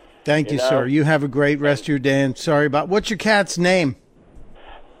 Thank you, sir. You have a great rest of your day. And sorry about... What's your cat's name?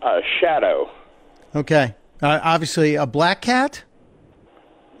 Shadow. Okay. Obviously a black cat?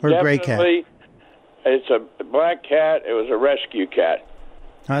 Or a gray cat? It's a black cat. It was a rescue cat.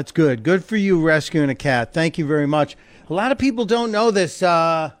 That's good. Good for you rescuing a cat. Thank you very much. A lot of people don't know this.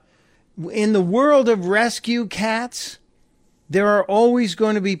 In the world of rescue cats, there are always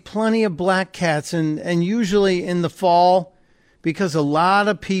going to be plenty of black cats, and usually in the fall, because a lot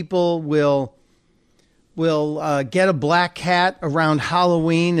of people will will get a black cat around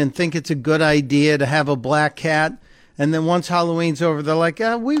Halloween and think it's a good idea to have a black cat. And then once Halloween's over, they're like,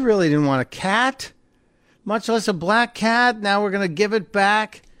 we really didn't want a cat, much less a black cat. Now we're going to give it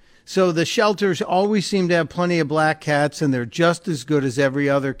back. So the shelters always seem to have plenty of black cats, and they're just as good as every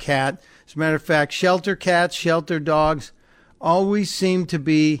other cat. As a matter of fact, shelter cats, shelter dogs always seem to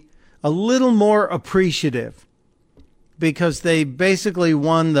be a little more appreciative because they basically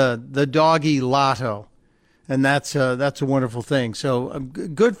won the doggy lotto. And that's a wonderful thing. So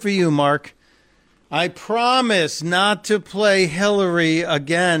good for you, Mark. I promise not to play Hillary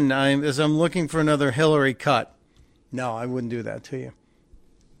again as I'm looking for another Hillary cut. No, I wouldn't do that to you.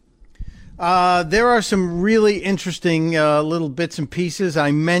 There are some really interesting little bits and pieces.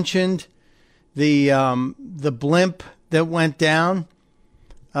 I mentioned the blimp that went down.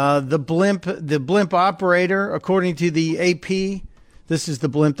 The blimp operator, according to the AP, this is the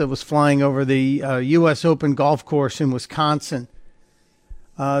blimp that was flying over the U.S. Open golf course in Wisconsin.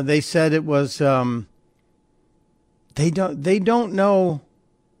 They said it was. They don't know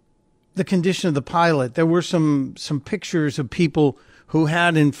the condition of the pilot. There were some pictures of people who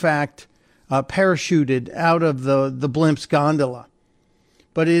had in fact parachuted out of the blimp's gondola,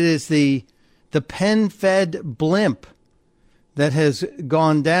 but it is the pen-fed blimp that has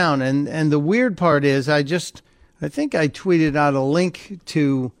gone down. And the weird part is, I think I tweeted out a link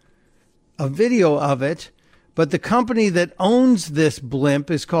to a video of it, but the company that owns this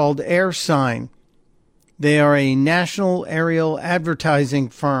blimp is called AirSign. They are a national aerial advertising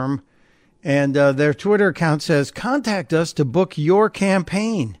firm, and their Twitter account says, "Contact us to book your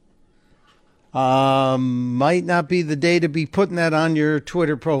campaign." Might not be the day to be putting that on your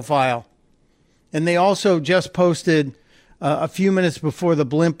Twitter profile. And they also just posted a few minutes before the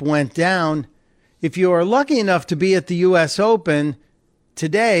blimp went down. If you are lucky enough to be at the U.S. Open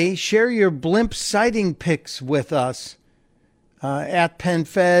today, share your blimp sighting pics with us at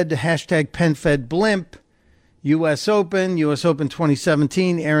PenFed, hashtag PenFedBlimp, U.S. Open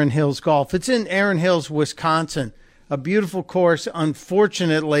 2017, Erin Hills Golf. It's in Erin Hills, Wisconsin, a beautiful course.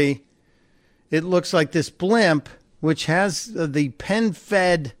 Unfortunately, it looks like this blimp, which has the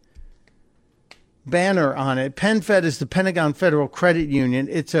PenFed banner on it. PenFed is the Pentagon Federal Credit Union.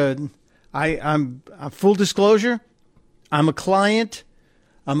 I'm full disclosure, I'm a client,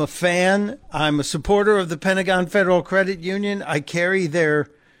 I'm a fan, I'm a supporter of the Pentagon Federal Credit Union. I carry their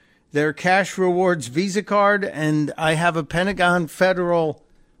cash rewards Visa card, and I have a Pentagon Federal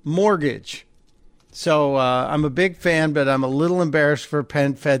mortgage. So I'm a big fan, but I'm a little embarrassed for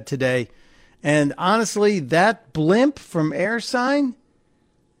PenFed today. And honestly, that blimp from AirSign,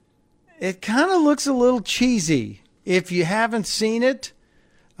 it kind of looks a little cheesy. If you haven't seen it,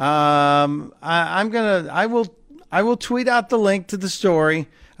 I will tweet out the link to the story.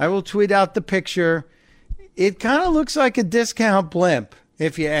 I will tweet out the picture. It kind of looks like a discount blimp,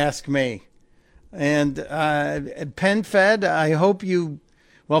 if you ask me. And PenFed, I hope you.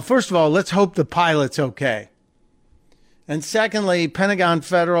 Well, first of all, let's hope the pilot's okay. And secondly, Pentagon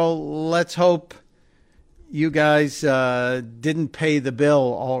Federal, let's hope you guys didn't pay the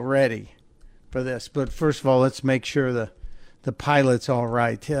bill already for this. But first of all, let's make sure the pilot's all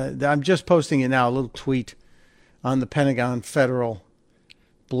right. I'm just posting it now, a little tweet on the Pentagon Federal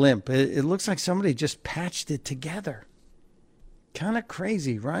blimp. It looks like somebody just patched it together. Kind of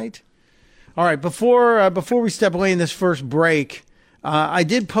crazy, right? All right, before we step away in this first break, I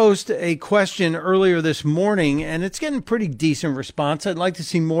did post a question earlier this morning, and it's getting pretty decent response. I'd like to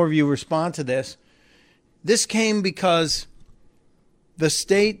see more of you respond to this. This came because the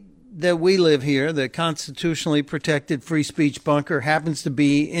state that we live here, the constitutionally protected free speech bunker, happens to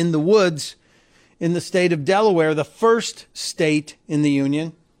be in the woods in the state of Delaware, the first state in the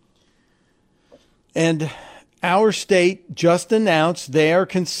union. And our state just announced they are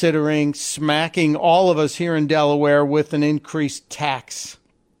considering smacking all of us here in Delaware with an increased tax.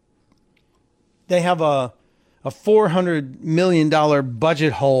 They have a $400 million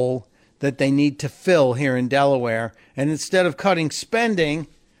budget hole that they need to fill here in Delaware. And instead of cutting spending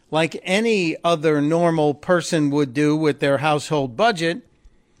like any other normal person would do with their household budget,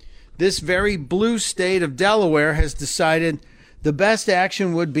 this very blue state of Delaware has decided the best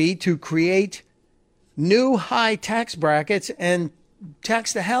action would be to create new high tax brackets and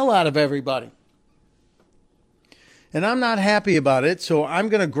tax the hell out of everybody. And I'm not happy about it, so I'm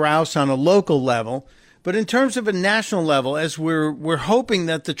going to grouse on a local level. But in terms of a national level, as we're hoping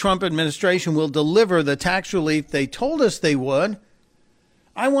that the Trump administration will deliver the tax relief they told us they would,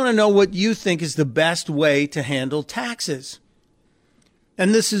 I want to know what you think is the best way to handle taxes.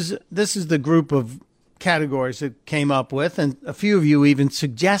 And this is the group of categories that came up with, and a few of you even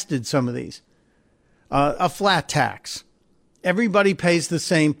suggested some of these. a flat tax. Everybody pays the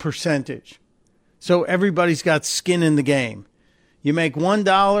same percentage. So everybody's got skin in the game. You make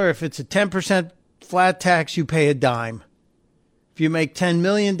 $1. If it's a 10% flat tax, you pay a dime. If you make $10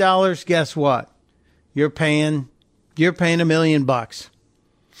 million, guess what? You're paying $1 million.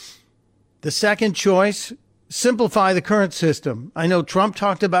 The second choice, simplify the current system. I know Trump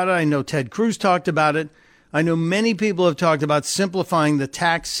talked about it. I know Ted Cruz talked about it. I know many people have talked about simplifying the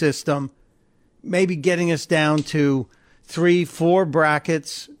tax system, maybe getting us down to 3-4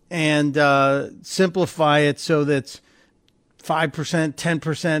 brackets and simplify it so that's 5%,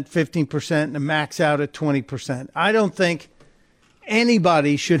 10%, 15%, and max out at 20%. I don't think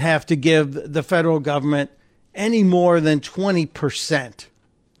anybody should have to give the federal government any more than 20%.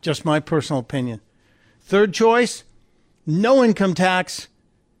 Just my personal opinion. Third choice, no income tax.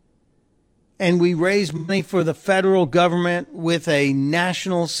 And we raise money for the federal government with a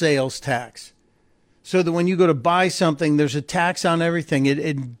national sales tax. So that when you go to buy something, there's a tax on everything.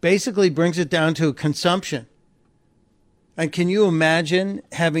 It basically brings it down to consumption. And can you imagine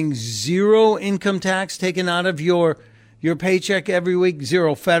having zero income tax taken out of your paycheck every week,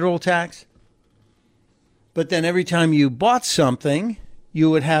 zero federal tax? But then every time you bought something, you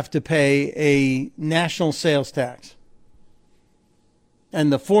would have to pay a national sales tax.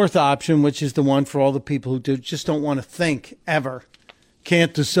 And the fourth option, which is the one for all the people who just don't want to think ever.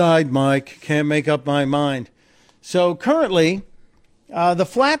 Can't decide, Mike. Can't make up my mind. So currently, the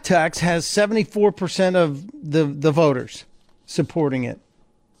flat tax has 74% of the voters supporting it.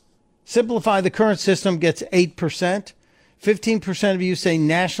 Simplify the current system gets 8%. 15% of you say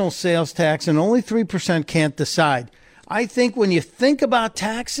national sales tax, and only 3% can't decide. I think when you think about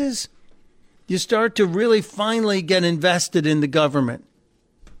taxes, you start to really finally get invested in the government.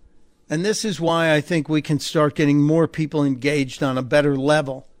 And this is why I think we can start getting more people engaged on a better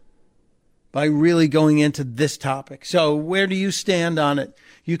level by really going into this topic. So where do you stand on it?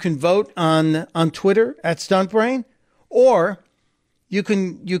 You can vote on Twitter at StuntBrain, or you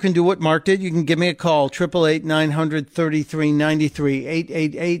can do what Mark did. You can give me a call,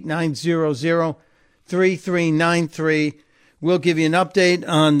 888-900-3393, 888-900-3393. We'll give you an update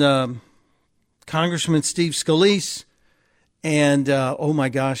on Congressman Steve Scalise. And, oh my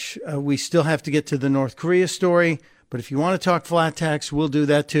gosh, we still have to get to the North Korea story. But if you want to talk flat tax, we'll do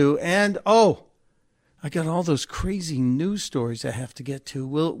that too. And, I got all those crazy news stories I have to get to.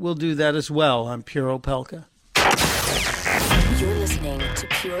 We'll do that as well on Pure Opelka. You're listening to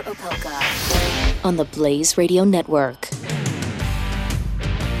Pure Opelka on the Blaze Radio Network.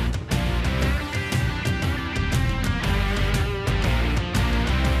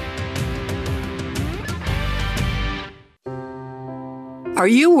 Are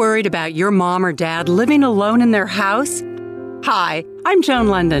you worried about your mom or dad living alone in their house? Hi, I'm Joan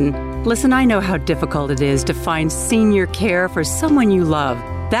London. Listen, I know how difficult it is to find senior care for someone you love.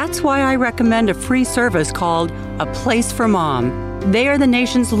 That's why I recommend a free service called A Place for Mom. They are the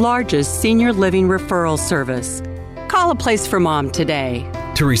nation's largest senior living referral service. Call A Place for Mom today.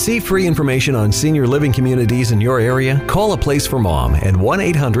 To receive free information on senior living communities in your area, call A Place for Mom at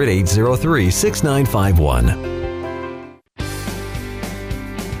 1-800-803-6951.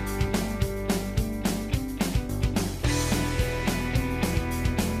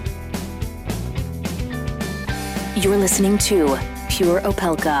 You're listening to Pure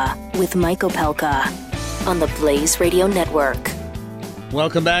Opelka with Mike Opelka on the Blaze Radio Network.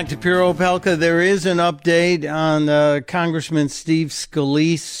 Welcome back to Pure Opelka. There is an update on Congressman Steve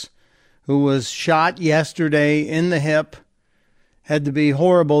Scalise, who was shot yesterday in the hip. Had to be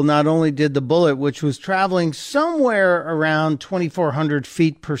horrible. Not only did the bullet, which was traveling somewhere around 2,400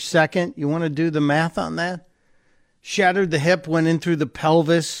 feet per second. You want to do the math on that? Shattered the hip, went in through the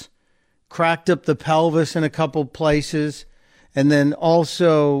pelvis, cracked up the pelvis in a couple places, and then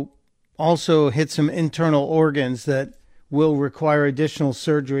also hit some internal organs that will require additional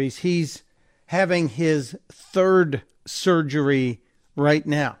surgeries. He's having his third surgery right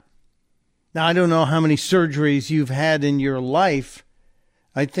now. Now, I don't know how many surgeries you've had in your life.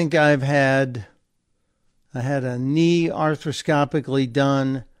 I think I had a knee arthroscopically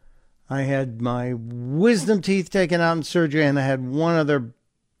done. I had my wisdom teeth taken out in surgery, and I had one other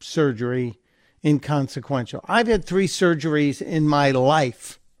surgery inconsequential. I've had 3 surgeries in my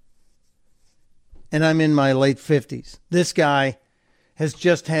life, and I'm in my late 50s. This guy has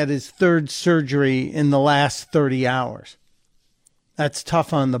just had his third surgery in the last 30 hours. That's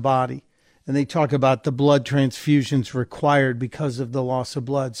tough on the body. And they talk about the blood transfusions required because of the loss of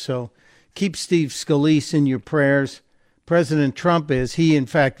blood. So keep Steve Scalise in your prayers. President Trump he in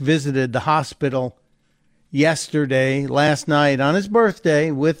fact visited the hospital last night, on his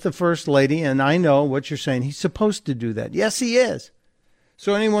birthday with the First Lady, and I know what you're saying. He's supposed to do that. Yes, he is.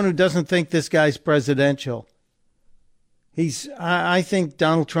 So anyone who doesn't think this guy's presidential, I think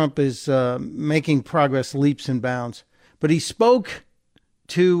Donald Trump is making progress leaps and bounds. But he spoke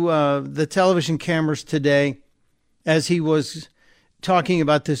to the television cameras today as he was talking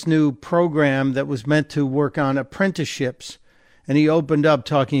about this new program that was meant to work on apprenticeships. And he opened up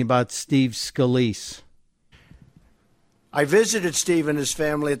talking about Steve Scalise. I visited Steve and his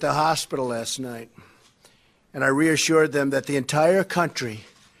family at the hospital last night, and I reassured them that the entire country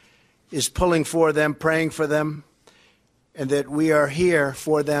is pulling for them, praying for them, and that we are here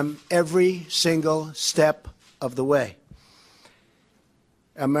for them every single step of the way.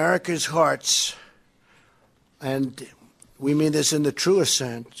 America's hearts, and we mean this in the truest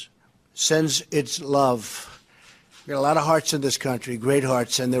sense, sends its love. We got a lot of hearts in this country, great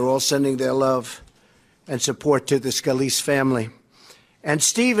hearts, and they're all sending their love and support to the Scalise family. And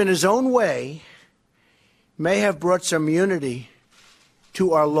Steve, in his own way, may have brought some unity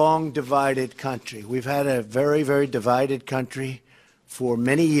to our long divided country. We've had a very, very divided country for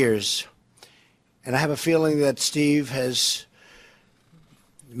many years. And I have a feeling that Steve has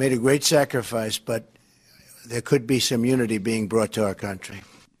made a great sacrifice, but there could be some unity being brought to our country.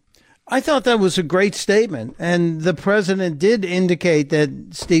 I thought that was a great statement. And the president did indicate that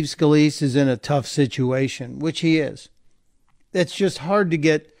Steve Scalise is in a tough situation, which he is. It's just hard to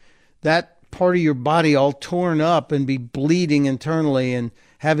get that part of your body all torn up and be bleeding internally and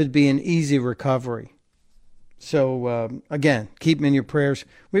have it be an easy recovery. So, again, keep him in your prayers.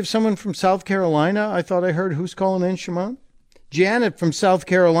 We have someone from South Carolina. I thought I heard. Who's calling in, Shimon? Janet from South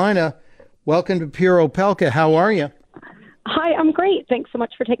Carolina. Welcome to Pure Opelka. How are you? Hi, I'm great. Thanks so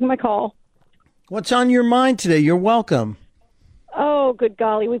much for taking my call. What's on your mind today? You're welcome. Oh, good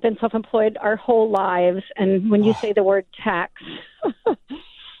golly. We've been self-employed our whole lives. And when you say the word tax,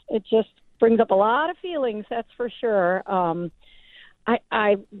 it just brings up a lot of feelings, that's for sure.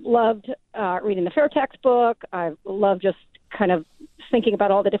 I loved reading the Fair Tax book. I love just kind of thinking about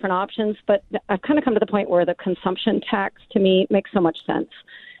all the different options. But I've kind of come to the point where the consumption tax, to me, makes so much sense.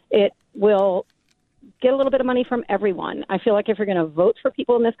 It will get a little bit of money from everyone. I feel like if you're going to vote for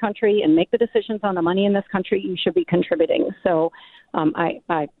people in this country and make the decisions on the money in this country, you should be contributing. So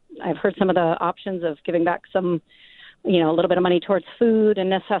I've heard some of the options of giving back some, a little bit of money towards food and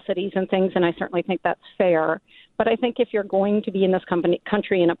necessities and things, and I certainly think that's fair. But I think if you're going to be in this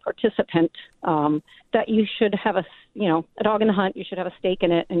country and a participant, that you should have a dog in the hunt, you should have a stake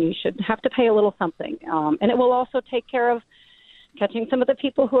in it, and you should have to pay a little something. And it will also take care of catching some of the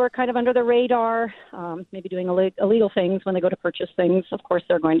people who are kind of under the radar, maybe doing illegal things when they go to purchase things. Of course,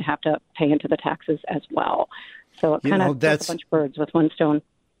 they're going to have to pay into the taxes as well. So it kind of kills a bunch of birds with one stone.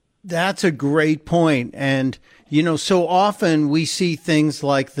 That's a great point. And, so often we see things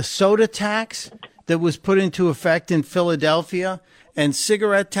like the soda tax that was put into effect in Philadelphia and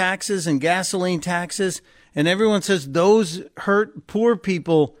cigarette taxes and gasoline taxes. And everyone says those hurt poor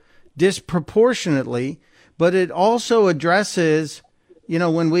people disproportionately. But it also addresses,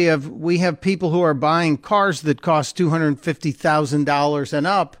 when we have people who are buying cars that cost $250,000 and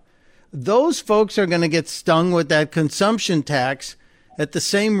up, those folks are going to get stung with that consumption tax at the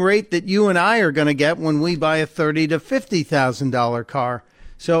same rate that you and I are going to get when we buy a $30,000 to $50,000 car.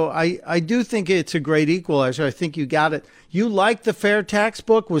 So I do think it's a great equalizer. I think you got it. You like the Fair Tax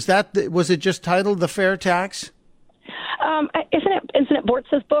book? Was it just titled The Fair Tax? Isn't it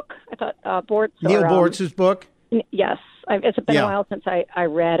Bortz's book? I thought Bortz. Neil Bortz's book? Yes. It's been a while since I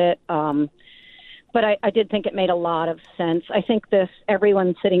read it. But I did think it made a lot of sense. I think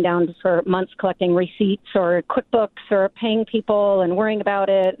everyone sitting down for months collecting receipts or QuickBooks or paying people and worrying about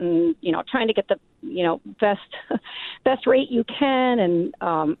it and, trying to get the, best rate you can. And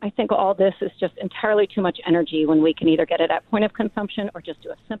I think all this is just entirely too much energy when we can either get it at point of consumption or just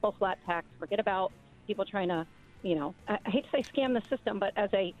do a simple flat tax. Forget about people trying to, I hate to say scam the system, but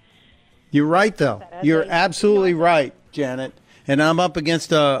You're right, though. You're absolutely right, Janet. And I'm up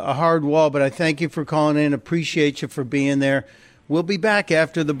against a hard wall, but I thank you for calling in. Appreciate you for being there. We'll be back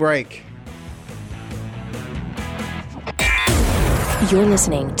after the break. You're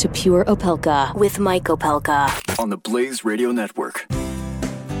listening to Pure Opelka with Mike Opelka on the Blaze Radio Network.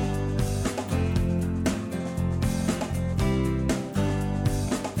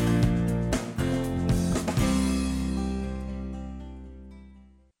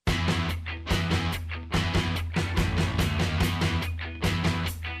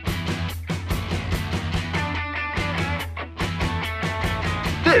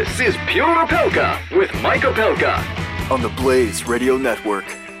 This is Pure Opelka with Mike Opelka on the Blaze Radio Network.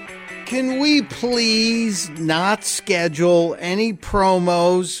 Can we please not schedule any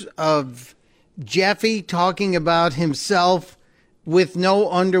promos of Jeffy talking about himself with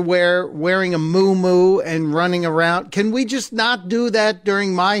no underwear, wearing a moo-moo and running around? Can we just not do that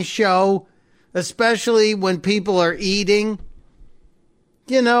during my show, especially when people are eating?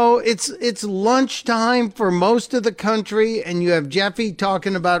 You know, it's lunchtime for most of the country, and you have Jeffy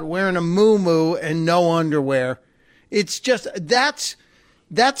talking about wearing a moo-moo and no underwear. It's just, that's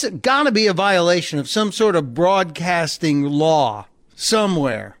got to be a violation of some sort of broadcasting law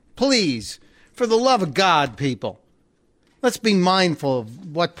somewhere. Please, for the love of God, people, let's be mindful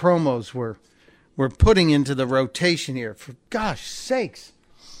of what promos we're putting into the rotation here. For gosh sakes.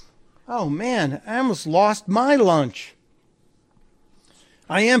 Oh, man, I almost lost my lunch.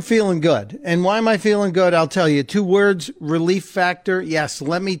 I am feeling good. And why am I feeling good? I'll tell you. 2 words, Relief Factor. Yes,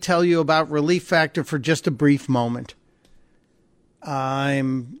 let me tell you about Relief Factor for just a brief moment.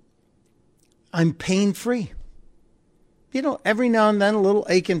 I'm pain-free. You know, every now and then a little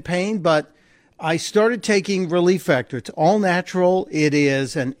ache and pain, but I started taking Relief Factor. It's all natural. It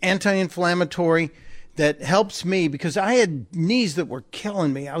is an anti-inflammatory that helps me because I had knees that were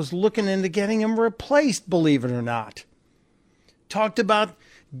killing me. I was looking into getting them replaced, believe it or not. Talked about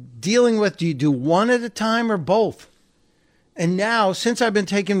dealing with, do you do one at a time or both? And now, since I've been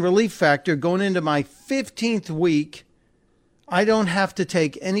taking Relief Factor, going into my 15th week, I don't have to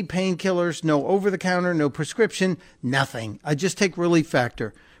take any painkillers, no over-the-counter, no prescription, nothing. I just take Relief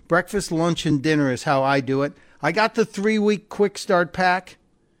Factor. Breakfast, lunch, and dinner is how I do it. I got the 3-week quick start pack.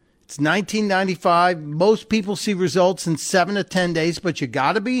 It's $19.95. Most people see results in 7 to 10 days, but you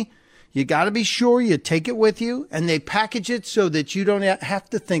got to be sure you take it with you, and they package it so that you don't have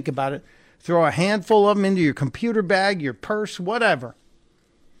to think about it. Throw a handful of them into your computer bag, your purse, whatever.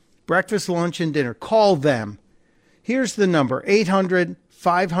 Breakfast, lunch, and dinner. Call them. Here's the number,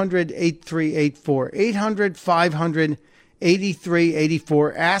 800-500-8384,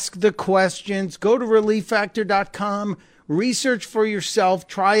 800-500-8384. Ask the questions. Go to relieffactor.com. Research for yourself.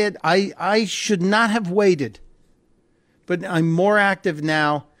 Try it. I should not have waited, but I'm more active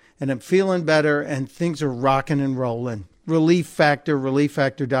now, and I'm feeling better, and things are rocking and rolling. Relief Factor,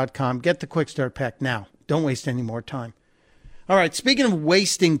 relieffactor.com. Get the Quick Start Pack now. Don't waste any more time. All right, speaking of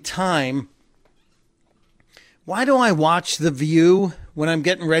wasting time, why do I watch The View when I'm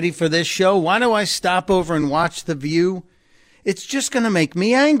getting ready for this show? Why do I stop over and watch The View? It's just going to make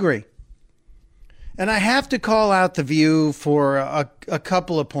me angry. And I have to call out The View for a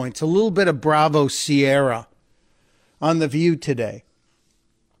couple of points. A little bit of Bravo Sierra on The View today.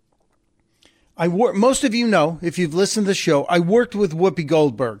 Most of you know, if you've listened to the show, I worked with Whoopi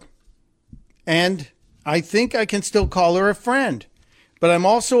Goldberg. And I think I can still call her a friend. But I'm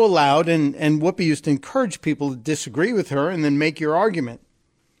also allowed, and Whoopi used to encourage people to disagree with her and then make your argument.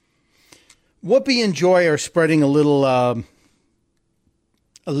 Whoopi and Joy are spreading a little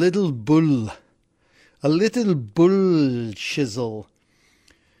bull shizzle.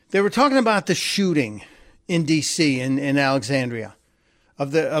 They were talking about the shooting in D.C. in Alexandria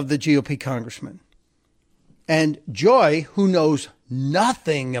of the GOP congressman. And Joy, who knows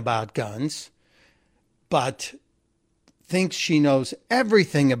nothing about guns, but thinks she knows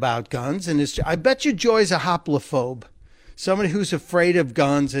everything about guns, and I bet you Joy's a hoplophobe, somebody who's afraid of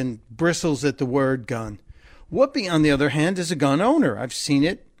guns and bristles at the word gun. Whoopi, on the other hand, is a gun owner. I've seen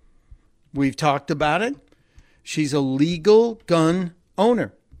it. We've talked about it. She's a legal gun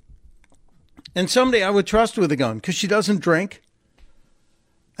owner. And somebody I would trust with a gun because she doesn't drink.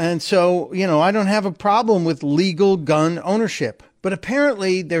 And so, I don't have a problem with legal gun ownership. But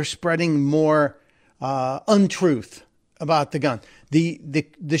apparently they're spreading more untruth about the gun.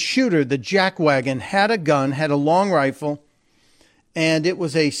 The shooter, the jackwagon, had a gun, had a long rifle, and it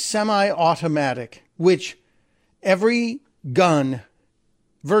was a semi-automatic, which virtually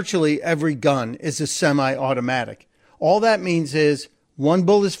every gun is a semi-automatic. All that means is one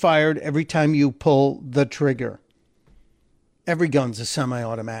bullet is fired every time you pull the trigger. Every gun's a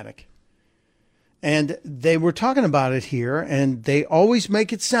semi-automatic. And they were talking about it here, and they always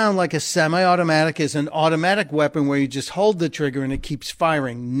make it sound like a semi-automatic is an automatic weapon where you just hold the trigger and it keeps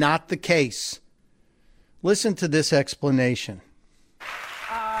firing. Not the case. Listen to this explanation.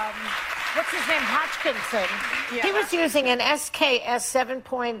 What's his name? Hodgkinson. Yeah. He was using an SKS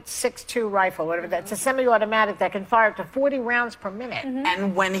 7.62 rifle, whatever that. It's a semi-automatic that can fire up to 40 rounds per minute. Mm-hmm.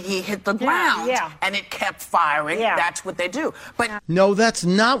 And when he hit the ground and it kept firing, that's what they do. But no, that's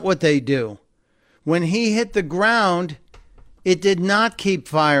not what they do. When he hit the ground, it did not keep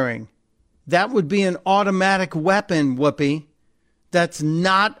firing. That would be an automatic weapon, Whoopi. That's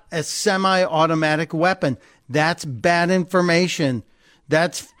not a semi-automatic weapon. That's bad information.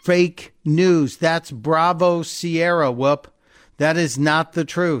 That's fake news. That's Bravo Sierra, whoop. That is not the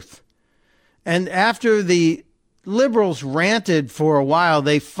truth. And after the liberals ranted for a while,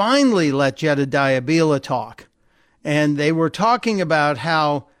 they finally let Jedediah Bila talk. And they were talking about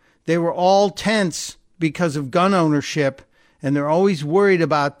how they were all tense because of gun ownership, and they're always worried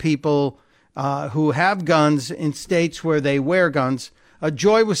about people who have guns in states where they wear guns.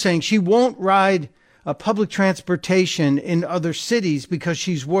 Joy was saying she won't ride public transportation in other cities because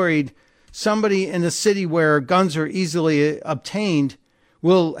she's worried somebody in a city where guns are easily obtained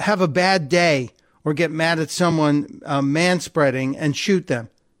will have a bad day or get mad at someone manspreading and shoot them.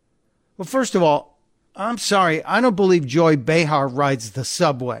 Well, first of all, I'm sorry, I don't believe Joy Behar rides the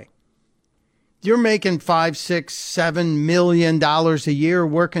subway. You're making $5, $6, $7 million a year,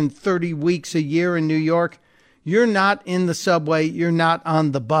 working 30 weeks a year in New York. You're not in the subway. You're not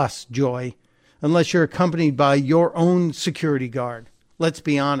on the bus, Joy, unless you're accompanied by your own security guard. Let's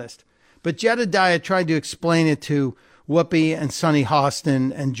be honest. But Jedediah tried to explain it to Whoopi and Sonny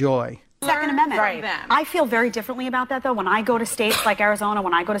Hostin and Joy. Second Amendment. Right. I feel very differently about that, though. When I go to states like Arizona,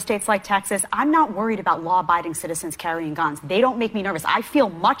 when I go to states like Texas, I'm not worried about law-abiding citizens carrying guns. They don't make me nervous. I feel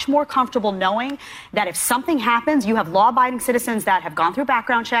much more comfortable knowing that if something happens, you have law-abiding citizens that have gone through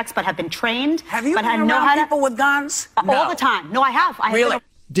background checks but have been trained. Have you been around people with guns? All the time. No, I have. Really?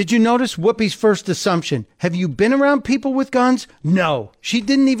 Did you notice Whoopi's first assumption? Have you been around people with guns? No. She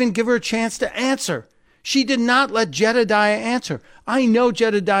didn't even give her a chance to answer. She did not let Jedediah answer. I know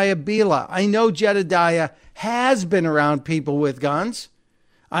Jedediah Bila. I know Jedediah has been around people with guns.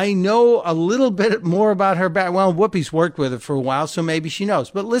 I know a little bit more about her back. Well, Whoopi's worked with her for a while, so maybe she knows.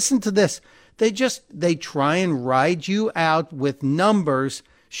 But listen to this. They try and ride you out with numbers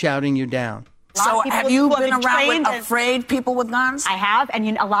shouting you down. So have you been around with afraid people with guns? I have, and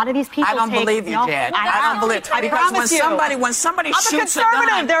a lot of these people. I don't believe you, Jed. I don't believe. I because promise you. when somebody I'm shoots a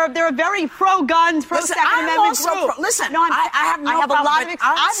conservative. They're a very pro-guns, pro-Second Amendment group. Listen, no, I have no a lot of.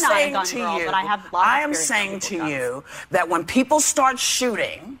 I'm not a gun saying girl, to you, but I have a lot of I am saying to you that when people start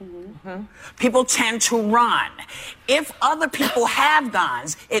shooting, people tend to run. If other people have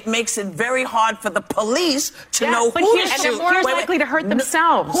guns, it makes it very hard for the police to know who to shoot. And they're more likely to hurt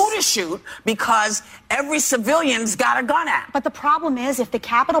themselves. Who to shoot, because every civilian's got a gun at. But the problem is, if the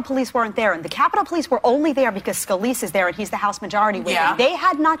Capitol Police weren't there, and the Capitol Police were only there because Scalise is there and he's the House Majority Whip, if they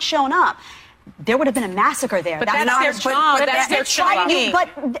had not shown up, there would have been a massacre there. But that's their job. That's their training. But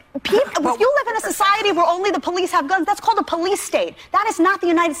if you live in a society where only the police have guns, that's called a police state. That is not the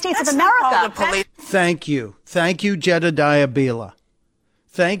United States of America. Thank you. Thank you, Jedediah Bila.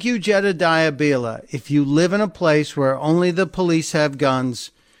 Thank you, Jedediah Bila. If you live in a place where only the police have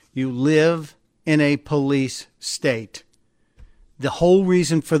guns, you live in a police state. The whole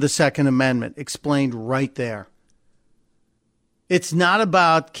reason for the Second Amendment explained right there. It's not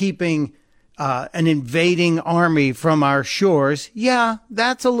about keeping an invading army from our shores. Yeah,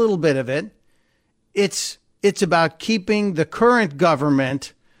 that's a little bit of it. It's about keeping the current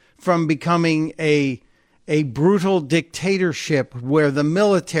government from becoming a brutal dictatorship where the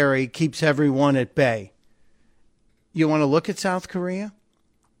military keeps everyone at bay. You want to look at South Korea?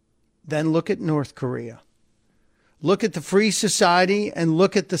 Then look at North Korea. Look at the free society and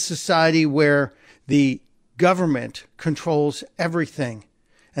look at the society where the government controls everything.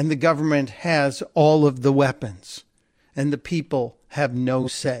 And the government has all of the weapons, and the people have no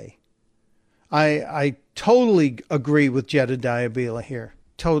say. I totally agree with Jedediah Bila here,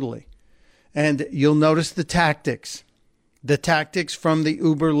 totally. And you'll notice the tactics from the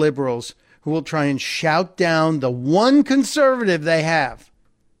uber liberals who will try and shout down the one conservative they have.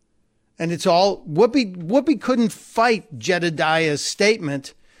 And it's all, Whoopi couldn't fight Jedediah's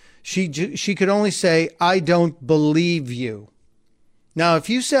statement. She could only say, I don't believe you. Now, if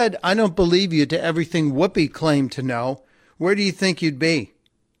you said, I don't believe you to everything Whoopi claimed to know, where do you think you'd be?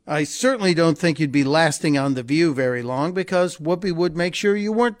 I certainly don't think you'd be lasting on The View very long because Whoopi would make sure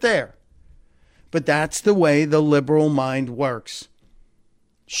you weren't there. But that's the way the liberal mind works.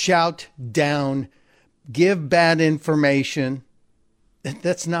 Shout down, give bad information.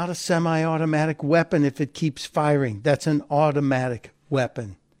 That's not a semi-automatic weapon if it keeps firing. That's an automatic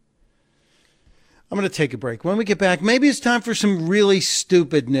weapon. I'm going to take a break. When we get back, maybe it's time for some really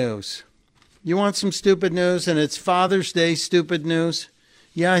stupid news. You want some stupid news, and it's Father's Day stupid news?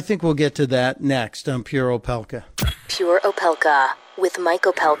 Yeah, I think we'll get to that next on Pure Opelka. Pure Opelka with Mike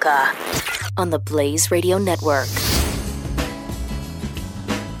Opelka on the Blaze Radio Network.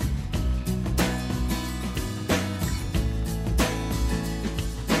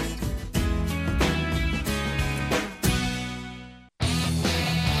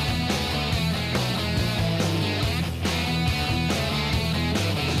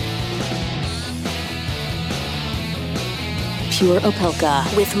 Pure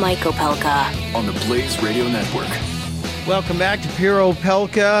Opelka with Mike Opelka on the Blaze Radio Network. Welcome back to Pure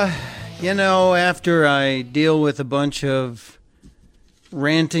Opelka. You know, after I deal with a bunch of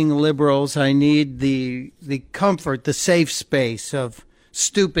ranting liberals, I need the comfort, the safe space of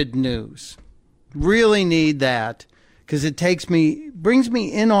stupid news. Really need that, because it brings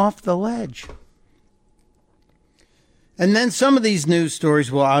me in off the ledge. And then some of these news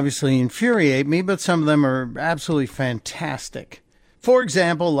stories will obviously infuriate me, but some of them are absolutely fantastic. For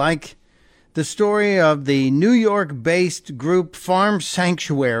example, like the story of the New York-based group Farm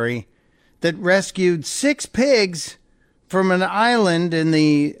Sanctuary that rescued 6 pigs from an island in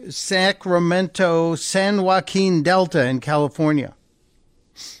the Sacramento-San Joaquin Delta in California.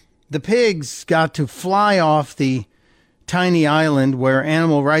 The pigs got to fly off the tiny island where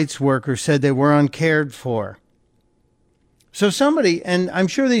animal rights workers said they were uncared for. So somebody, and I'm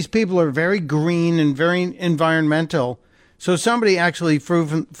sure these people are very green and very environmental, so somebody actually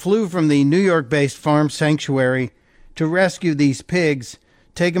flew from the New York-based Farm Sanctuary to rescue these pigs,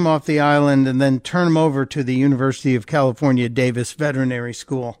 take them off the island, and then turn them over to the University of California, Davis Veterinary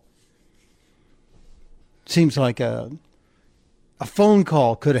School. Seems like a phone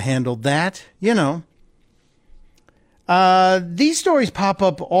call could have handled that, you know. These stories pop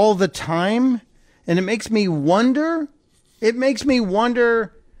up all the time, and it makes me wonder...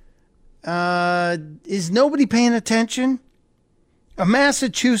 is nobody paying attention? A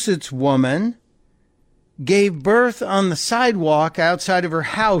Massachusetts woman gave birth on the sidewalk outside of her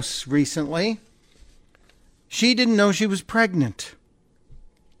house recently. She didn't know she was pregnant.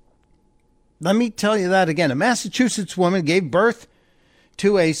 Let me tell you that again. A Massachusetts woman gave birth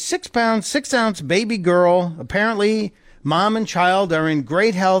to a 6-pound, 6-ounce baby girl. Apparently, mom and child are in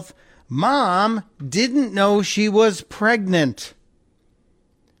great health. Mom didn't know she was pregnant.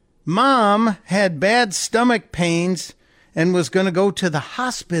 Mom had bad stomach pains and was going to go to the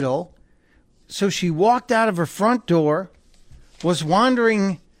hospital. So she walked out of her front door, was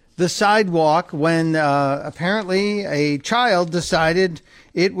wandering the sidewalk when apparently a child decided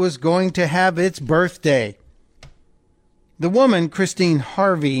it was going to have its birthday. The woman, Christine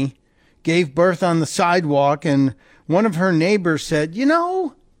Harvey, gave birth on the sidewalk, and one of her neighbors said, you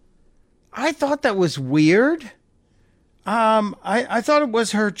know, I thought that was weird. I thought it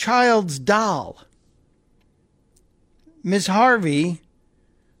was her child's doll. Ms. Harvey,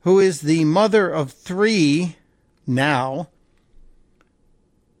 who is the mother of 3 now,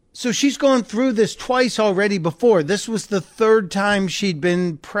 so she's gone through this twice already before. This was the 3rd time she'd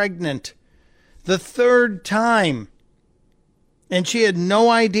been pregnant. The 3rd time. And she had no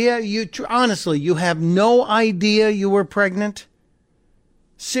idea. Honestly, you have no idea you were pregnant?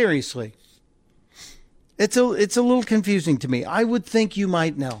 Seriously. It's a little confusing to me. I would think you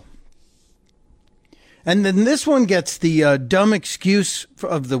might know. And then this one gets the dumb excuse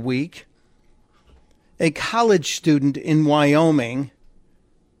of the week. A college student in Wyoming,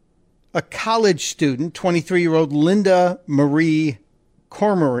 a college student, 23-year-old Linda Marie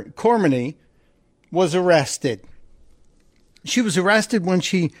Cormany, was arrested. She was arrested when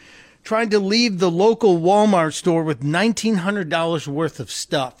she tried to leave the local Walmart store with $1,900 worth of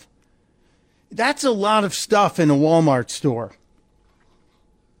stuff. That's a lot of stuff in a Walmart store.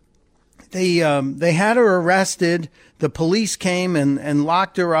 They had her arrested. The police came and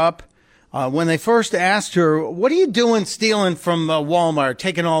locked her up. When they first asked her, what are you doing stealing from Walmart,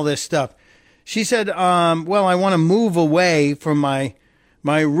 taking all this stuff? She said, well, I want to move away from my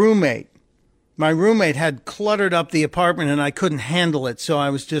roommate. My roommate had cluttered up the apartment and I couldn't handle it, so I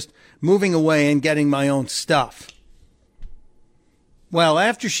was just moving away and getting my own stuff. Well,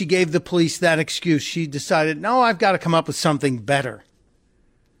 after she gave the police that excuse, she decided, no, I've got to come up with something better.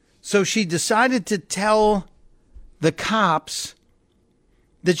 So she decided to tell the cops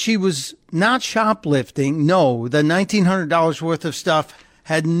that she was not shoplifting. No, the $1,900 worth of stuff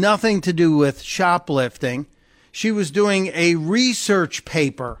had nothing to do with shoplifting. She was doing a research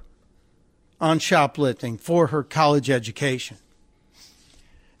paper on shoplifting for her college education.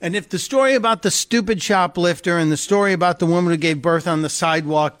 And if the story about the stupid shoplifter and the story about the woman who gave birth on the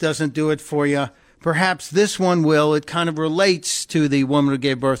sidewalk doesn't do it for you, perhaps this one will. It kind of relates to the woman who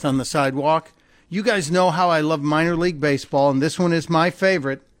gave birth on the sidewalk. You guys know how I love minor league baseball, and this one is my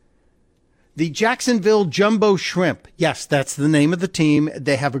favorite. The Jacksonville Jumbo Shrimp. Yes, that's the name of the team.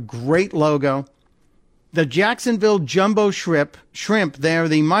 They have a great logo. The Jacksonville Jumbo Shrimp, they are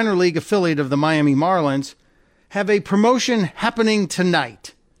the minor league affiliate of the Miami Marlins, have a promotion happening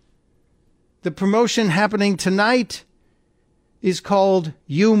tonight. The promotion happening tonight is called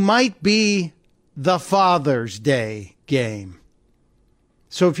You Might Be the Father's Day Game.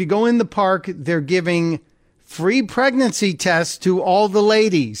 So if you go in the park, they're giving free pregnancy tests to all the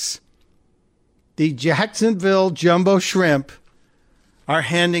ladies. The Jacksonville Jumbo Shrimp are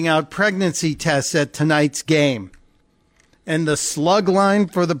handing out pregnancy tests at tonight's game. And the slug line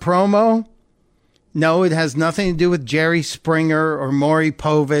for the promo? No, it has nothing to do with Jerry Springer or Maury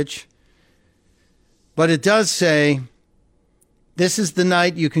Povich. But it does say, this is the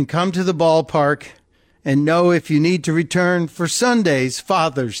night you can come to the ballpark and know if you need to return for Sunday's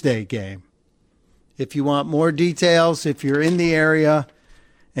Father's Day game. If you want more details, if you're in the area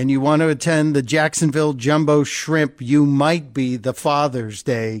and you want to attend the Jacksonville Jumbo Shrimp, you might be the Father's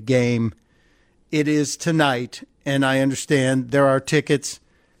Day game. It is tonight, and I understand there are tickets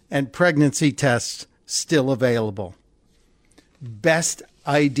and pregnancy tests still available. Best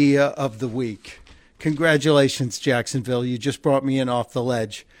idea of the week. Congratulations, Jacksonville. You just brought me in off the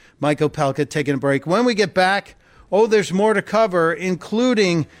ledge. Mike Opelka taking a break. When we get back, there's more to cover,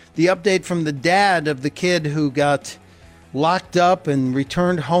 including the update from the dad of the kid who got locked up and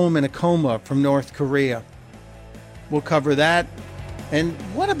returned home in a coma from North Korea. We'll cover that. And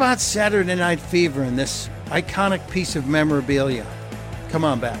what about Saturday Night Fever and this iconic piece of memorabilia? Come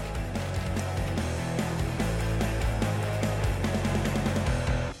on back.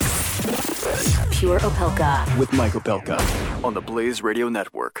 Pure Opelka. With Mike Opelka on the Blaze Radio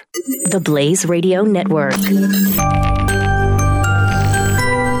Network. The Blaze Radio Network.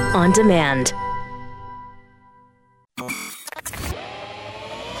 On demand.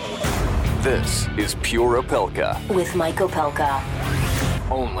 This is Pure Opelka. With Mike Opelka.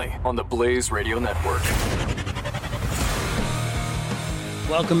 Only on the Blaze Radio Network.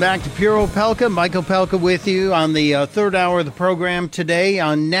 Welcome back to Pure Opelka. Mike Opelka with you on the third hour of the program today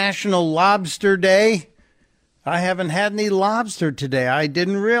on National Lobster Day. I haven't had any lobster today. I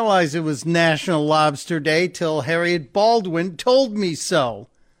didn't realize it was National Lobster Day till Harriet Baldwin told me so.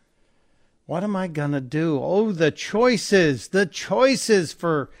 What am I going to do? Oh, the choices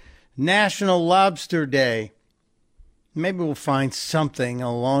for National Lobster Day. Maybe we'll find something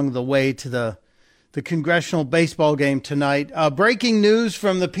along the way to the congressional baseball game tonight. Breaking news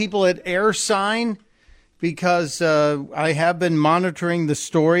from the people at AirSign, because I have been monitoring the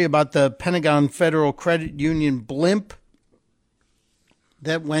story about the Pentagon Federal Credit Union blimp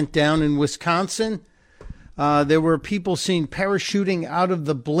that went down in Wisconsin. There were people seen parachuting out of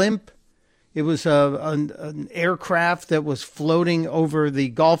the blimp. It was an aircraft that was floating over the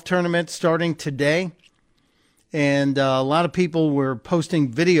golf tournament starting today. And a lot of people were posting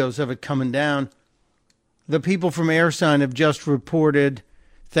videos of it coming down. The people from AirSign have just reported,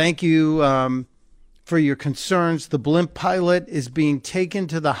 thank you for your concerns. The blimp pilot is being taken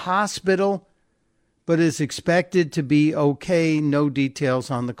to the hospital, but is expected to be okay. No details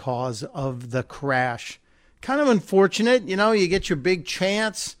on the cause of the crash. Kind of unfortunate. You know, you get your big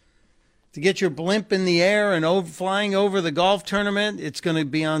chance to get your blimp in the air and flying over the golf tournament. It's going to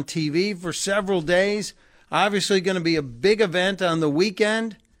be on TV for several days. Obviously going to be a big event on the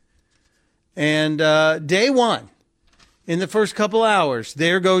weekend. And day one, in the first couple hours,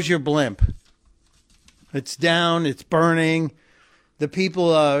 there goes your blimp. It's down, it's burning. The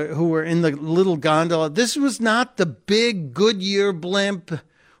people who were in the little gondola, this was not the big Goodyear blimp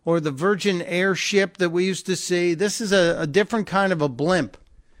or the Virgin airship that we used to see. This is a different kind of a blimp.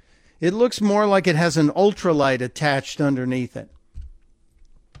 It looks more like it has an ultralight attached underneath it.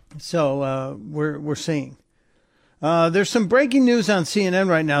 So we're seeing. There's some breaking news on CNN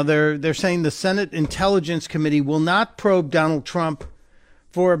right now. They're saying the Senate Intelligence Committee will not probe Donald Trump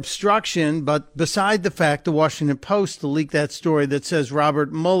for obstruction, but beside the fact, the Washington Post will leak that story that says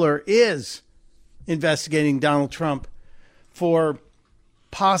Robert Mueller is investigating Donald Trump for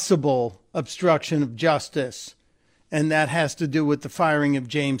possible obstruction of justice. And that has to do with the firing of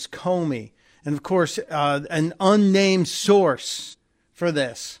James Comey. And, of course, an unnamed source for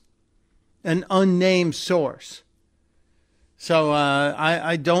this. An unnamed source. So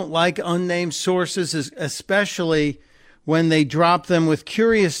I don't like unnamed sources, especially when they drop them with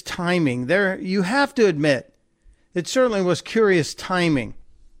curious timing. You have to admit, it certainly was curious timing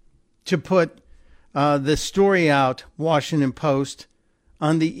to put the story out, Washington Post,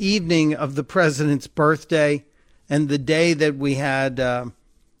 on the evening of the president's birthday and the day that we had a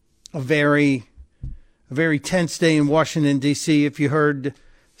very tense day in Washington, D.C. If you heard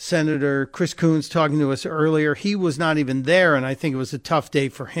Senator Chris Coons talking to us earlier, he was not even there, and I think it was a tough day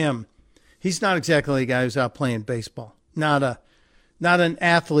for him. He's not exactly a guy who's out playing baseball. Not an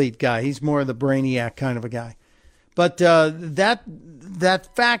athlete guy. He's more of the brainiac kind of a guy. But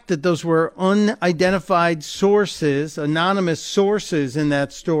that fact that those were unidentified sources, anonymous sources in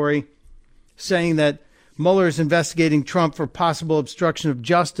that story, saying that Mueller is investigating Trump for possible obstruction of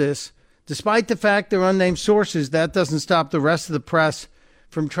justice, Despite the fact they're unnamed sources, that doesn't stop the rest of the press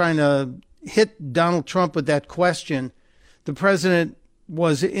from trying to hit Donald Trump with that question. The president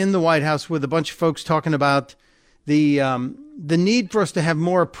was in the White House with a bunch of folks talking about the need for us to have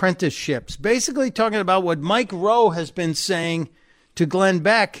more apprenticeships, basically talking about what Mike Rowe has been saying to Glenn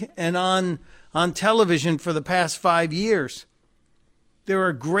Beck and on television for the past 5 years. There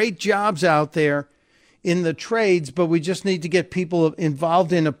are great jobs out there in the trades, but we just need to get people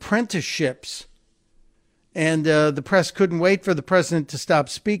involved in apprenticeships. And the press couldn't wait for the president to stop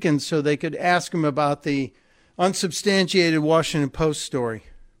speaking so they could ask him about the unsubstantiated Washington Post story.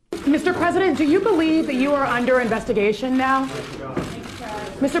 Mr. President, do you believe that you are under investigation now?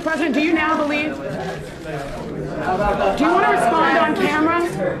 Mr. President, do you now believe? Do you want to respond on camera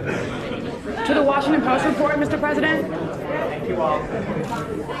to the Washington Post report, Mr. President?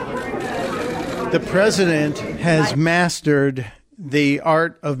 The president has mastered the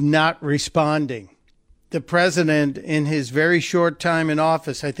art of not responding. The president, in his very short time in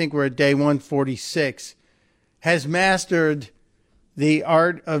office, I think we're at day 146, has mastered the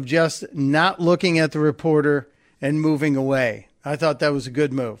art of just not looking at the reporter and moving away. I thought that was a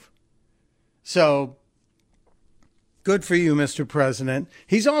good move. So, good for you, Mr. President.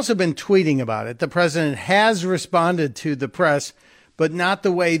 He's also been tweeting about it. The president has responded to the press, but not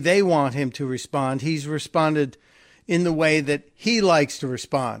the way they want him to respond. He's responded in the way that he likes to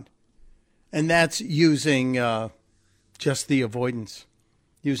respond. And that's using just the avoidance,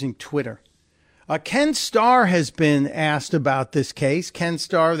 using Twitter. Ken Starr has been asked about this case. Ken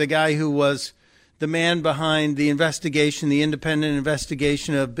Starr, the guy who was the man behind the investigation, the independent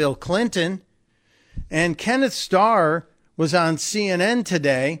investigation of Bill Clinton. And Kenneth Starr was on CNN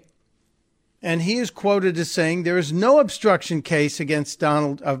today, and he is quoted as saying there is no obstruction case against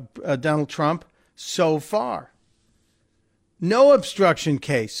Donald Trump so far. No obstruction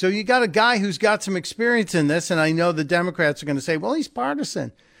case. So you got a guy who's got some experience in this, and I know the Democrats are going to say, well, he's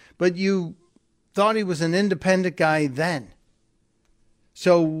partisan. But you thought he was an independent guy then.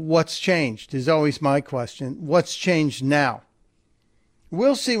 So what's changed is always my question. What's changed now?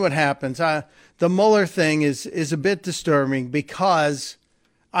 We'll see what happens. The Mueller thing is a bit disturbing because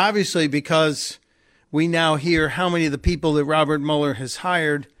we now hear how many of the people that Robert Mueller has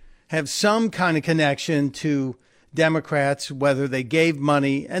hired have some kind of connection to Democrats, whether they gave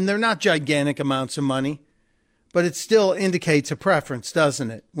money, and they're not gigantic amounts of money, but it still indicates a preference, doesn't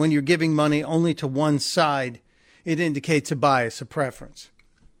it? When you're giving money only to one side, it indicates a bias, a preference.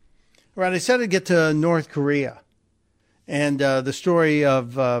 All right, I said I'd get to North Korea and the story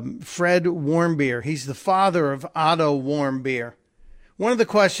of Fred Warmbier. He's the father of Otto Warmbier. One of the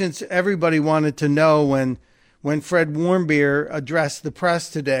questions everybody wanted to know when Fred Warmbier addressed the press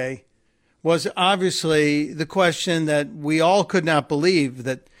today was obviously the question that we all could not believe,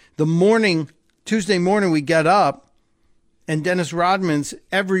 that Tuesday morning we get up and Dennis Rodman's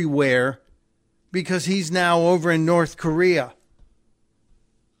everywhere because he's now over in North Korea.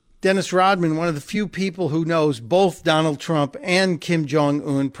 Dennis Rodman, one of the few people who knows both Donald Trump and Kim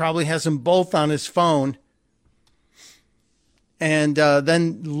Jong-un, probably has them both on his phone. And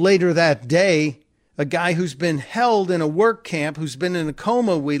then later that day, a guy who's been held in a work camp, who's been in a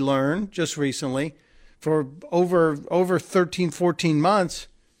coma, we learned just recently, for over 13, 14 months.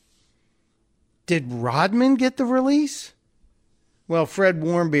 Did Rodman get the release? Well, Fred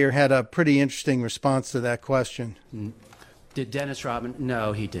Warmbier had a pretty interesting response to that question. Did Dennis Rodman?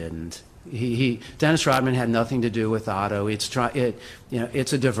 No, he didn't. Dennis Rodman had nothing to do with Otto. It's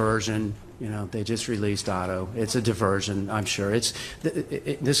a diversion. They just released Otto. It's a diversion, I'm sure.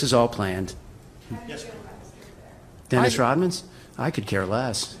 This is all planned. Yes. Dennis Rodman's? I could care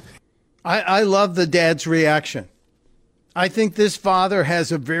less. I love the dad's reaction. I think this father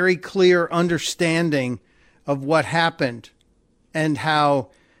has a very clear understanding of what happened and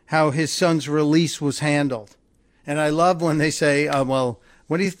how his son's release was handled. And I love when they say, well,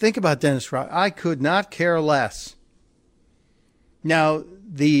 what do you think about Dennis Rodman? I could not care less. Now,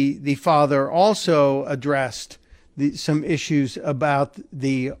 the father also addressed some issues about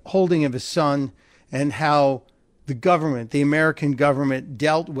the holding of his son and how the government, the American government,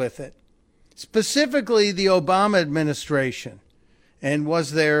 dealt with it. Specifically, the Obama administration. And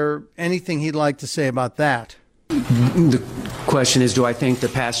was there anything he'd like to say about that? The question is, do I think the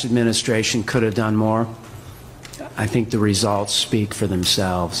past administration could have done more? I think the results speak for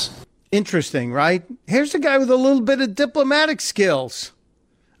themselves. Interesting, right? Here's a guy with a little bit of diplomatic skills.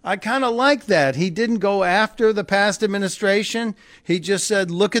 I kind of like that. He didn't go after the past administration. He just said,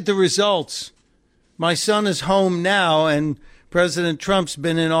 look at the results. My son is home now, and President Trump's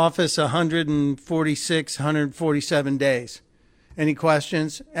been in office 147 days. Any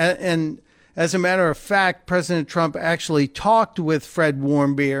questions? And as a matter of fact, President Trump actually talked with Fred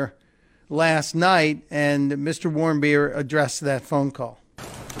Warmbier last night, and Mr. Warmbier addressed that phone call.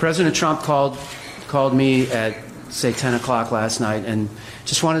 President Trump called me at, say, 10 o'clock last night and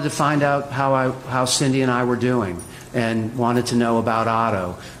just wanted to find out how Cindy and I were doing and wanted to know about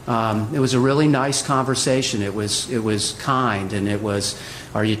Otto. It was a really nice conversation. It was kind, and it was,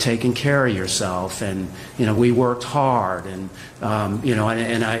 are you taking care of yourself? And we worked hard, and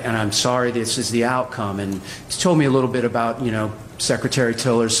and I'm sorry this is the outcome. And he told me a little bit about Secretary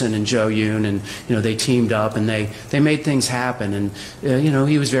Tillerson and Joe Yoon, and they teamed up and they made things happen. And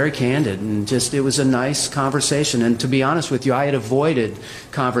he was very candid, and just it was a nice conversation. And to be honest with you, I had avoided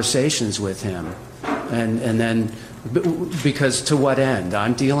conversations with him, and then. Because to what end?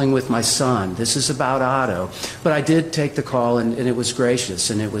 I'm dealing with my son. This is about Otto. But I did take the call, and it was gracious,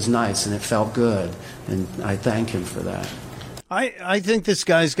 and it was nice, and it felt good. And I thank him for that. I think this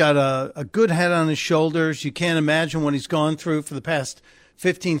guy's got a good head on his shoulders. You can't imagine what he's gone through for the past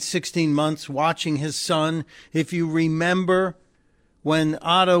 15, 16 months watching his son. If you remember when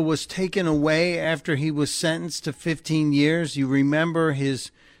Otto was taken away after he was sentenced to 15 years, you remember his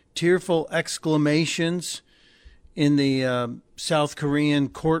tearful exclamations in the South Korean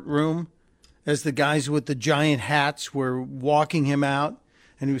courtroom as the guys with the giant hats were walking him out,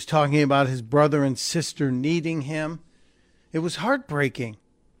 and he was talking about his brother and sister needing him. It was heartbreaking.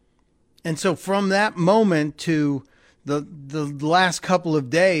 And so from that moment to the last couple of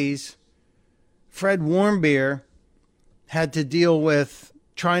days, Fred Warmbier had to deal with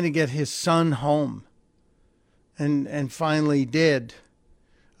trying to get his son home, and finally did.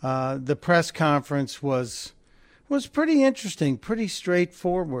 The press conference was pretty interesting, pretty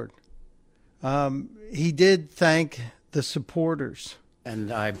straightforward. He did thank the supporters.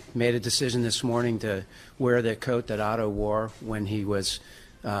 And I made a decision this morning to wear the coat that Otto wore when he was,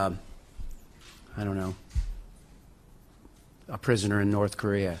 a prisoner in North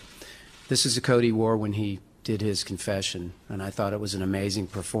Korea. This is the coat he wore when he did his confession, and I thought it was an amazing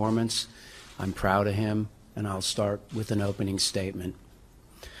performance. I'm proud of him, and I'll start with an opening statement.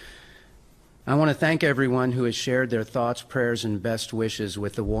 I want to thank everyone who has shared their thoughts, prayers, and best wishes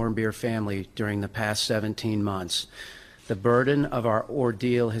with the Warmbier family during the past 17 months. The burden of our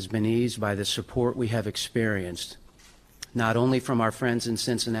ordeal has been eased by the support we have experienced, not only from our friends in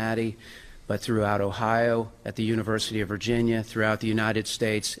Cincinnati, but throughout Ohio, at the University of Virginia, throughout the United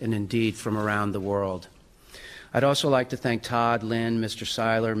States, and indeed from around the world. I'd also like to thank Todd, Lynn, Mr.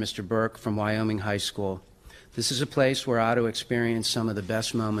 Seiler, Mr. Burke from Wyoming High School. This is a place where Otto experienced some of the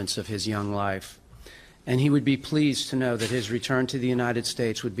best moments of his young life, and he would be pleased to know that his return to the United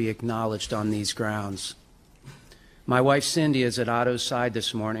States would be acknowledged on these grounds. My wife Cindy is at Otto's side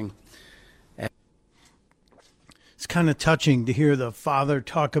this morning. It's kind of touching to hear the father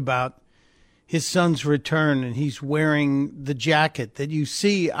talk about his son's return, and he's wearing the jacket that you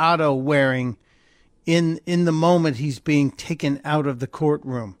see Otto wearing in the moment he's being taken out of the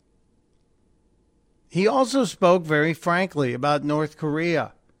courtroom. He also spoke very frankly about North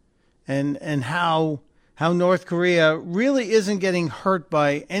Korea and how North Korea really isn't getting hurt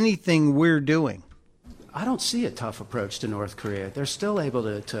by anything we're doing. I don't see a tough approach to North Korea. They're still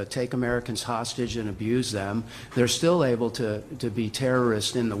able to take Americans hostage and abuse them. They're still able to be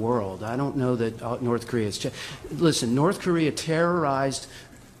terrorists in the world. I don't know that North Korea is... Listen, North Korea terrorized...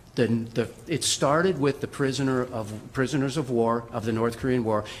 It started with the prisoners of war of the North Korean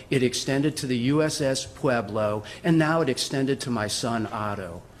War. It extended to the USS Pueblo, and now it extended to my son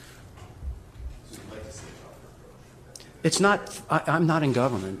Otto. It's not. I'm not in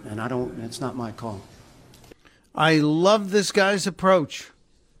government, and I don't. It's not my call. I love this guy's approach.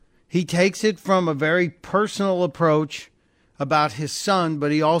 He takes it from a very personal approach about his son,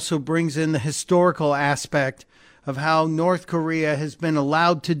 but he also brings in the historical aspect of how North Korea has been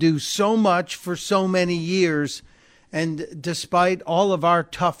allowed to do so much for so many years. And despite all of our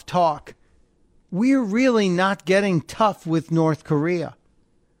tough talk, we're really not getting tough with North Korea.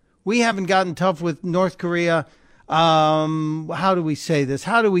 We haven't gotten tough with North Korea. How do we say this?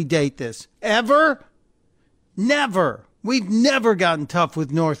 How do we date this? Ever? Never. We've never gotten tough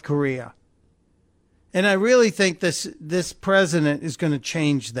with North Korea. And I really think this president is going to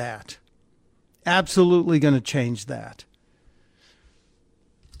change that. Absolutely going to change that.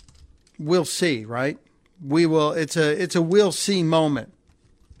 We'll see, right? We will. It's a we'll see moment.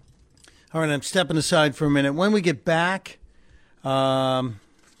 All right, I'm stepping aside for a minute. When we get back, I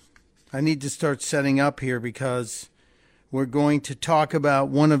need to start setting up here because we're going to talk about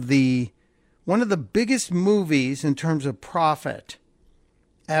one of the biggest movies in terms of profit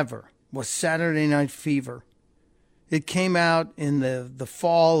ever was Saturday Night Fever. It came out in the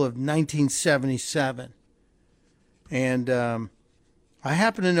fall of 1977. And I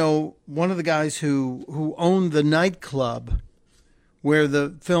happen to know one of the guys who owned the nightclub where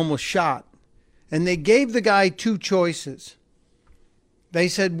the film was shot. And they gave the guy two choices. They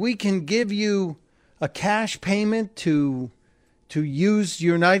said, we can give you a cash payment to use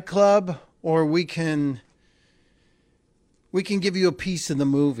your nightclub, or we can give you a piece of the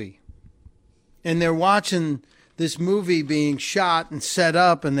movie. And they're watching this movie being shot and set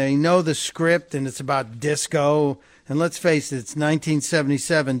up, and they know the script, and it's about disco. And let's face it, it's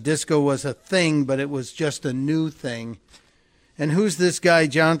 1977. Disco was a thing, but it was just a new thing. And who's this guy,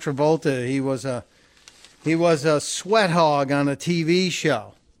 John Travolta? He was a sweat hog on a TV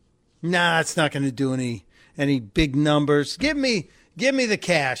show. Nah, it's not going to do any big numbers. Give me the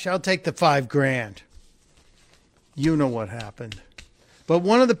cash. I'll take the $5,000. You know what happened. But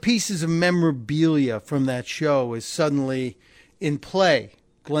one of the pieces of memorabilia from that show is suddenly in play.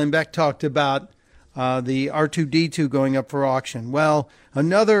 Glenn Beck talked about the R2-D2 going up for auction. Well,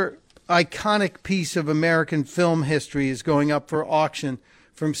 another iconic piece of American film history is going up for auction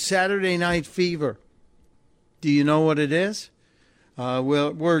from Saturday Night Fever. Do you know what it is?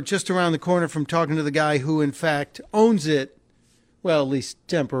 Well, we're just around the corner from talking to the guy who, in fact, owns it. Well, at least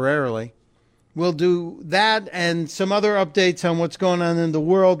temporarily. We'll do that and some other updates on what's going on in the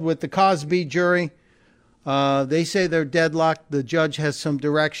world with the Cosby jury. They say they're deadlocked. The judge has some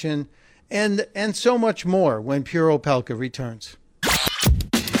direction. And so much more when Pure Opelka returns.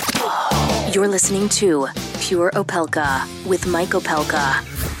 You're listening to Pure Opelka with Mike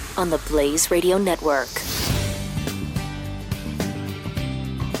Opelka on the Blaze Radio Network.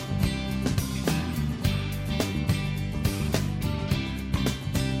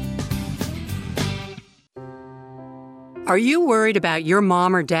 Are you worried about your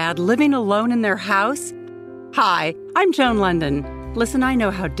mom or dad living alone in their house? Hi, I'm Joan London. Listen, I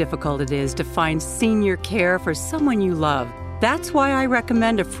know how difficult it is to find senior care for someone you love. That's why I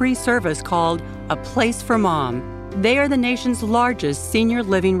recommend a free service called A Place for Mom. They are the nation's largest senior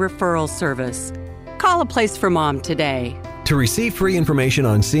living referral service. Call A Place for Mom today. To receive free information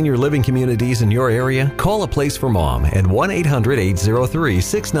on senior living communities in your area, call A Place for Mom at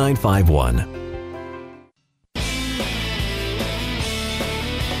 1-800-803-6951.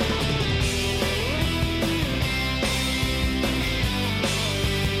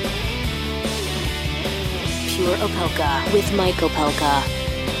 Pure Opelka with Mike Opelka.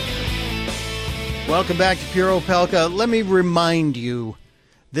 Welcome back to Pure Opelka. Let me remind you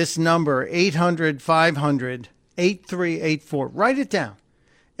this number, 800-500-8384. Write it down.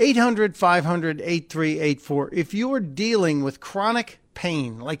 800-500-8384. If you are dealing with chronic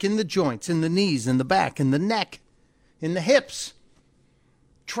pain, like in the joints, in the knees, in the back, in the neck, in the hips,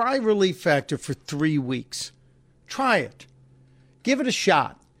 try Relief Factor for 3 weeks. Try it. Give it a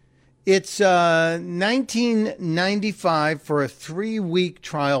shot. It's $19.95 for a 3-week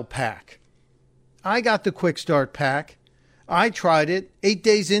trial pack. I got the Quick Start pack. I tried it. 8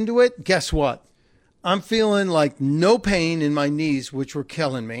 days into it, guess what? I'm feeling like no pain in my knees, which were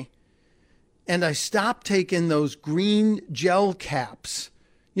killing me. And I stopped taking those green gel caps.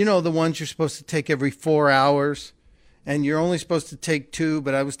 You know, the ones you're supposed to take every 4 hours. And you're only supposed to take 2,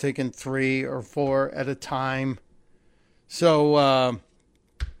 but I was taking 3 or 4 at a time. So,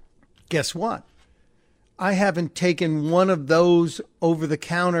 guess what? I haven't taken one of those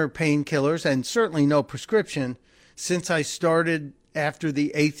over-the-counter painkillers, and certainly no prescription, since I started after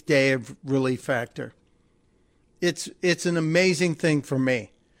the 8th day of Relief Factor. It's an amazing thing for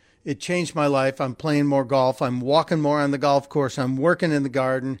me. It changed my life. I'm playing more golf. I'm walking more on the golf course. I'm working in the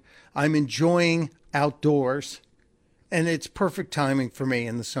garden. I'm enjoying outdoors. And it's perfect timing for me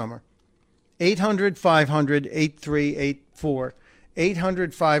in the summer. 800-500-8384.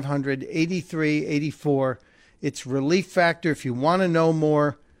 800-500-8384. It's Relief Factor. If you want to know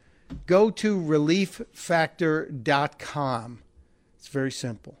more, go to relieffactor.com. It's very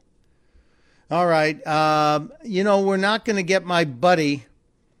simple. All right. We're not going to get my buddy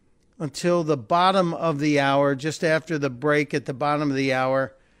until the bottom of the hour, just after the break at the bottom of the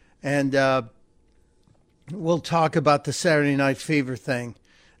hour. And we'll talk about the Saturday Night Fever thing.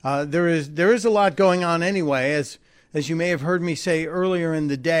 There is a lot going on anyway, as you may have heard me say earlier in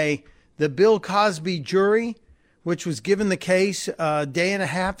the day. The Bill Cosby jury, which was given the case a day and a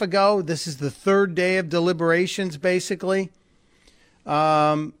half ago, this is the 3rd day of deliberations, basically.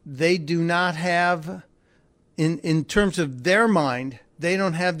 They do not have, in terms of their mind, they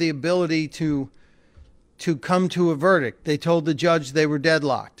don't have the ability to come to a verdict. They told the judge they were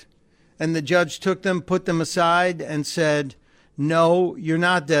deadlocked. And the judge took them, put them aside, and said, no, you're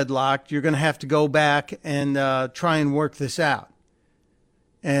not deadlocked. You're going to have to go back and try and work this out.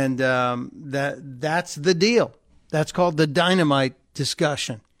 And that's the deal. That's called the dynamite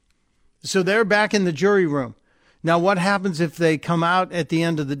discussion. So they're back in the jury room. Now, what happens if they come out at the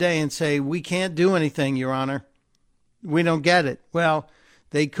end of the day and say, we can't do anything, Your Honor? We don't get it. Well,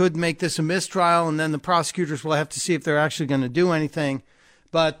 they could make this a mistrial, and then the prosecutors will have to see if they're actually going to do anything.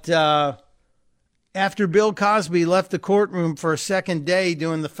 But after Bill Cosby left the courtroom for a second day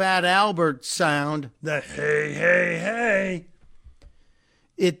doing the Fat Albert sound, the hey, hey, hey,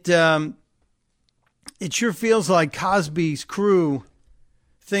 it sure feels like Cosby's crew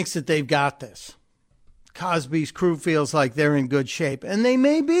thinks that they've got this. Cosby's crew feels like they're in good shape, and they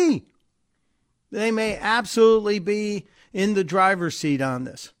may be. They may absolutely be in the driver's seat on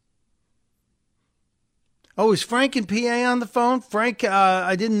this. Oh, is Frank in PA on the phone? Frank,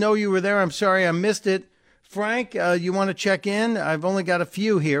 I didn't know you were there. I'm sorry, I missed it. Frank, you want to check in? I've only got a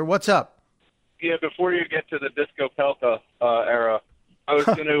few here. What's up? Yeah, before you get to the Disco Pelka era, I was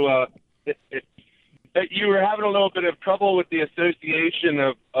going to... you were having a little bit of trouble with the association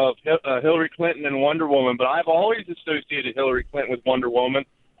of Hillary Clinton and Wonder Woman, but I've always associated Hillary Clinton with Wonder Woman.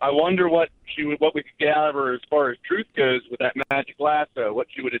 I wonder what we could get out of her as far as truth goes with that magic lasso, what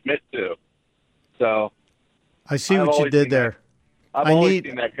she would admit to. So I see what you did there. I've always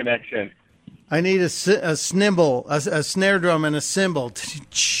seen that connection. I need a snimble, a snare drum and a cymbal.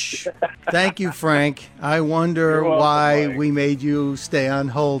 Thank you, Frank. I wonder why we made you stay on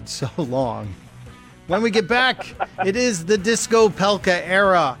hold so long. When we get back, it is the Disco Pelka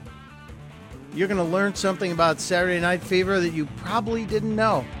era. You're going to learn something about Saturday Night Fever that you probably didn't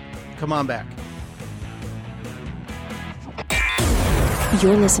know. Come on back.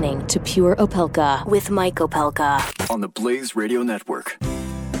 You're listening to Pure Opelka with Mike Opelka on the Blaze Radio Network.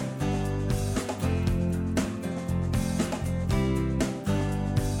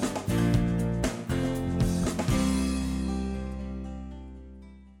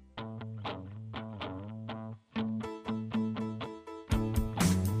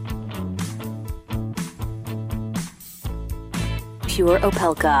 Pure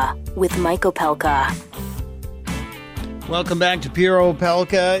Opelka with Mike Opelka. Welcome back to Pure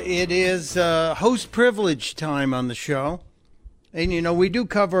Opelka. It is host privilege time on the show. And, you know, we do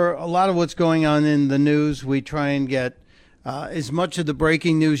cover a lot of what's going on in the news. We try and get as much of the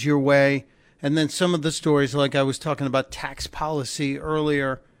breaking news your way. And then some of the stories, like I was talking about tax policy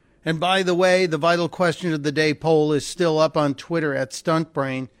earlier. And by the way, the vital question of the day poll is still up on Twitter at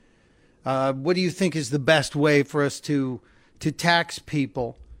StuntBrain. What do you think is the best way for us to tax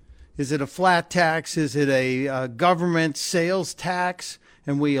people? Is it a flat tax? Is it a government sales tax?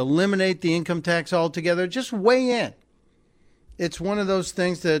 And we eliminate the income tax altogether? Just weigh in. It's one of those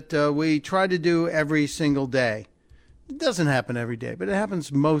things that we try to do every single day. It doesn't happen every day, but it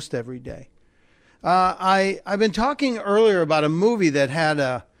happens most every day. I've been talking earlier about a movie that had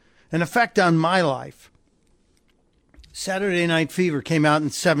an effect on my life. Saturday Night Fever came out in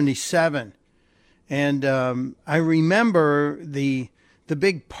 1977. And I remember the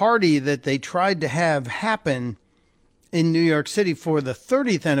big party that they tried to have happen in New York City for the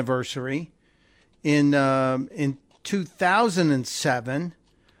 30th anniversary in 2007,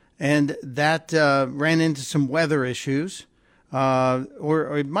 and that ran into some weather issues.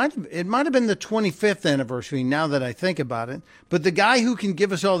 Or it might have been the 25th anniversary. Now that I think about it, but the guy who can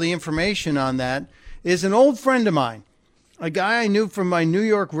give us all the information on that is an old friend of mine, a guy I knew from my New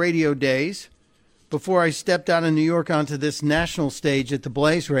York radio days. Before I stepped out of New York onto this national stage at the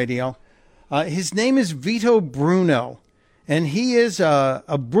Blaze Radio. His name is Vito Bruno, and he is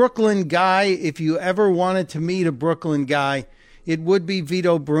a Brooklyn guy. If you ever wanted to meet a Brooklyn guy, it would be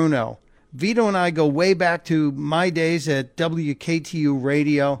Vito Bruno. Vito and I go way back to my days at WKTU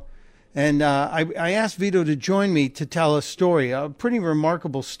Radio, and I asked Vito to join me to tell a story, a pretty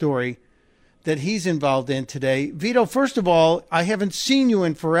remarkable story that he's involved in today. Vito, first of all, I haven't seen you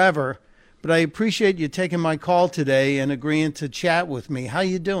in forever, but I appreciate you taking my call today and agreeing to chat with me. How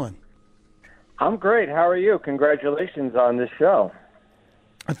you doing? I'm great. How are you? Congratulations on this show.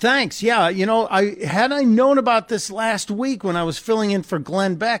 Thanks. Yeah, you know, had I known about this last week when I was filling in for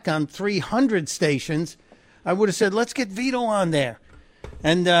Glenn Beck on 300 stations, I would have said, let's get Vito on there.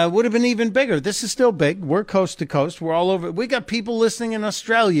 And would have been even bigger. This is still big. We're coast to coast. We're all over. We got people listening in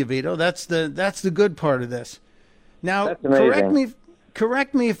Australia, Vito. That's the good part of this. Now,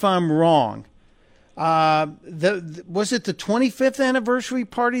 correct me if I'm wrong. Was it the 25th anniversary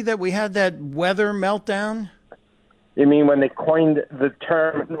party that we had that weather meltdown? You mean when they coined the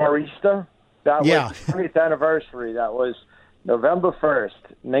term nor'easter? That was the 20th anniversary. That was November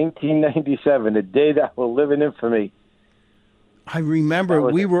 1st, 1997, a day that will live in infamy. I remember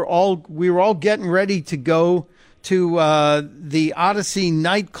we were all getting ready to go to the Odyssey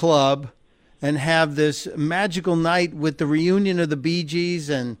nightclub and have this magical night with the reunion of the Bee Gees,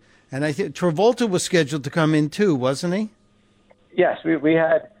 and I think Travolta was scheduled to come in too, wasn't he? Yes, we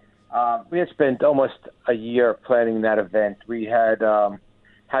had spent almost a year planning that event. We had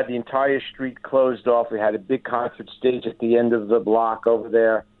had the entire street closed off. We had a big concert stage at the end of the block over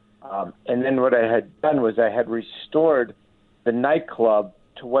there. And then what I had done was I had restored the nightclub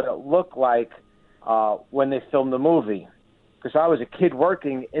to what it looked like when they filmed the movie. Because I was a kid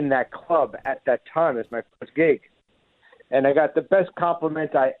working in that club at that time as my first gig. And I got the best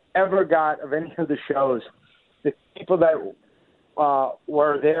compliment I ever got of any of the shows. The people that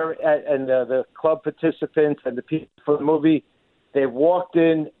were there and the club participants and the people for the movie, they walked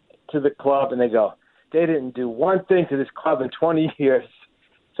in to the club and they go, they didn't do one thing to this club in 20 years.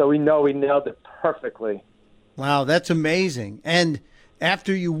 So we know we nailed it perfectly. Wow, that's amazing. And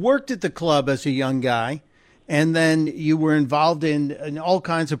after you worked at the club as a young guy, and then you were involved in all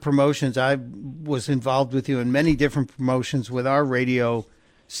kinds of promotions. I was involved with you in many different promotions with our radio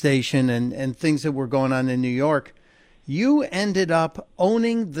station and things that were going on in New York. You ended up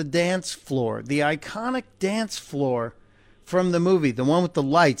owning the dance floor, the iconic dance floor from the movie, the one with the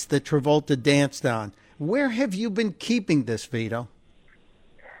lights that Travolta danced on. Where have you been keeping this, Vito?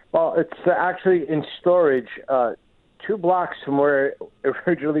 Well, it's actually in storage 2 blocks from where it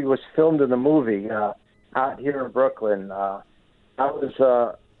originally was filmed in the movie, out here in Brooklyn. That was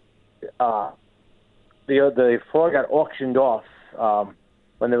the floor got auctioned off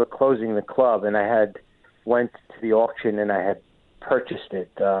when they were closing the club, and I had went to the auction and I had purchased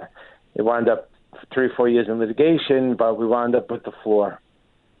it. It wound up 3 or 4 years in litigation, but we wound up with the floor.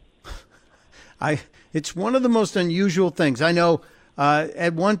 It's one of the most unusual things. I know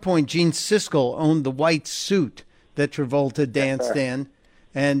at one point Gene Siskel owned the white suit that Travolta danced in,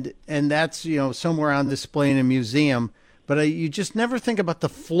 and that's somewhere on display in a museum. But you just never think about the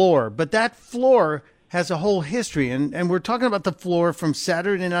floor. But that floor has a whole history, and we're talking about the floor from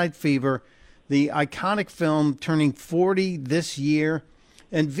Saturday Night Fever, the iconic film turning 40 this year.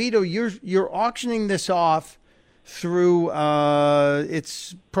 And Vito, you're auctioning this off through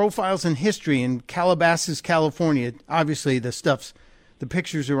its Profiles in History in Calabasas, California. Obviously, the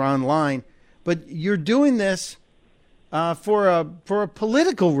pictures are online, but you're doing this for a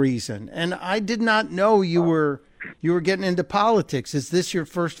political reason. And I did not know you were getting into politics. Is this your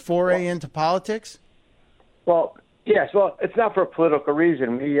first foray into politics? Well, yes. Well, it's not for a political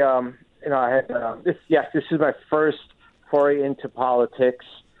reason. We, I had this. Yes, this is my first foray into politics.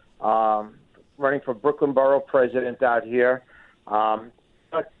 Running for Brooklyn Borough President out here.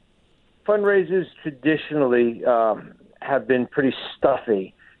 But fundraisers traditionally have been pretty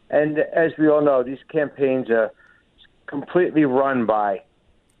stuffy. And as we all know, these campaigns are completely run by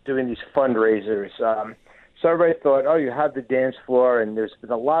doing these fundraisers. So everybody thought, you have the dance floor, and there's been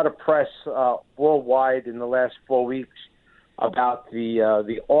a lot of press worldwide in the last 4 weeks about the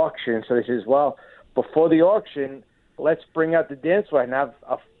auction. So they says, well, before the auction, let's bring out the dance floor and have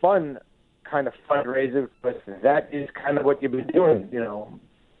a fun kind of fundraiser, but that is kind of what you've been doing,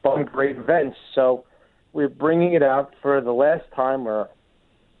 fun, great events. So we're bringing it out for the last time. We're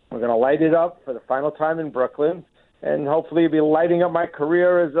going to light it up for the final time in Brooklyn, and hopefully be lighting up my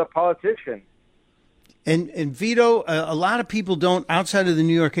career as a politician. And Vito, a lot of people outside of the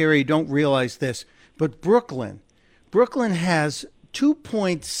New York area don't realize this, but Brooklyn has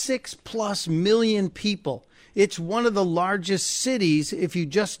 2.6 plus million people. It's one of the largest cities. If you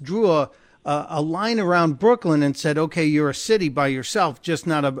just drew a line around Brooklyn and said, okay, you're a city by yourself, just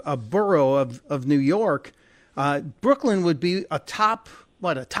not a borough of New York, Brooklyn would be a top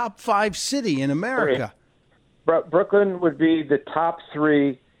 5 city in America. Brooklyn would be the top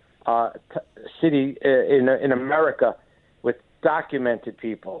 3 city in America with documented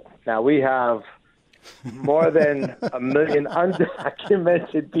people. Now, we have more than 1 million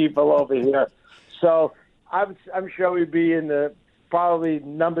undocumented people over here. So I'm sure we'd be in the probably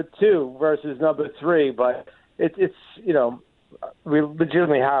number 2 versus number 3, but it's we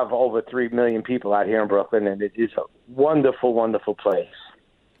legitimately have over 3 million people out here in Brooklyn, and it is a wonderful, wonderful place.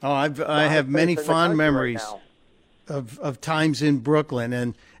 Oh, I have many fond memories of times in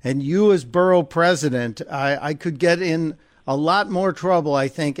Brooklyn, and you as borough president, I could get in a lot more trouble, I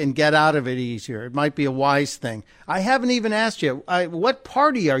think, and get out of it easier. It might be a wise thing. I haven't even asked you, what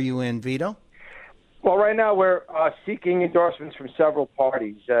party are you in, Vito? Well, right now we're seeking endorsements from several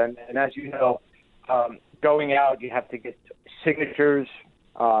parties, and as you know, going out, you have to get signatures,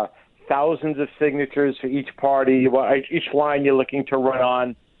 thousands of signatures for each party, each line you're looking to run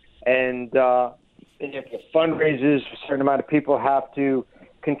on, and and you have fundraisers. A certain amount of people have to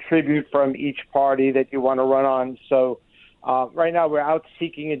contribute from each party that you want to run on. So right now we're out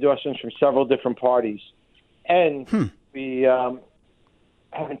seeking endorsements from several different parties. And we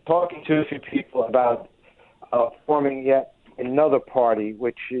have been talking to a few people about forming yet another party,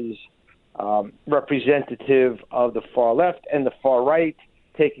 which is representative of the far left and the far right,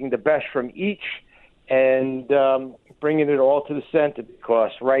 taking the best from each and bringing it all to the center,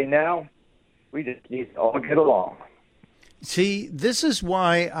 because right now we just need to all get along. See, this is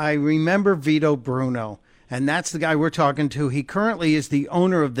why I remember Vito Bruno, and that's the guy we're talking to. He currently is the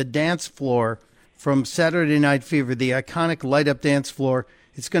owner of the dance floor from Saturday Night Fever, the iconic light-up dance floor.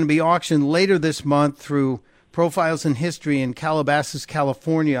 It's going to be auctioned later this month through Profiles in History in Calabasas,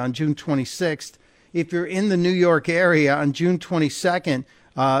 California on June 26th. If you're in the New York area on June 22nd,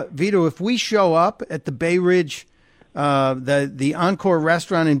 Vito, if we show up at the Bay Ridge, the Encore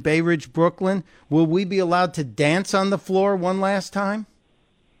restaurant in Bay Ridge, Brooklyn, will we be allowed to dance on the floor one last time?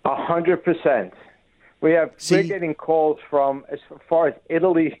 100%. We're getting calls from as far as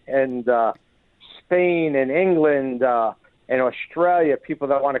Italy and Spain and England and Australia, people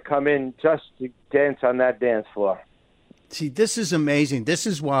that want to come in just to dance on that dance floor. See, this is amazing. This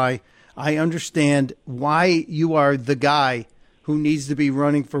is why I understand why you are the guy who needs to be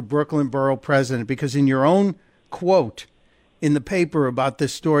running for Brooklyn Borough President, because in your own quote in the paper about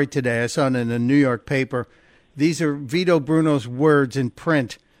this story today, I saw it in a New York paper, these are Vito Bruno's words in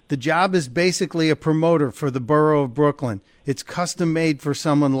print. The job is basically a promoter for the borough of Brooklyn. It's custom made for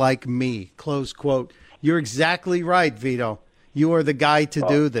someone like me, close quote. You're exactly right, Vito. You are the guy to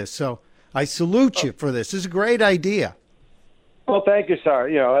do this. So I salute you for this. This is a great idea. Well, thank you, sir.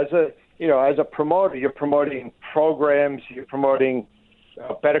 As a promoter, you're promoting programs, you're promoting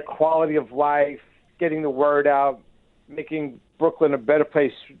better quality of life, getting the word out, making Brooklyn a better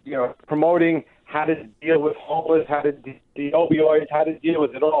place, promoting how to deal with homeless, how to deal with opioids, how to deal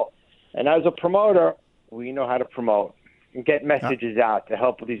with it all. And as a promoter, we know how to promote and get messages out to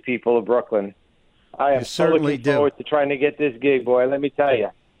help these people of Brooklyn. I am so looking forward to trying to get this gig, boy, let me tell you.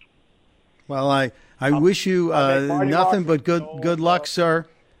 Well, I wish you nothing but good luck, sir.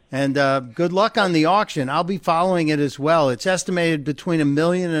 And good luck on the auction. I'll be following it as well. It's estimated between $1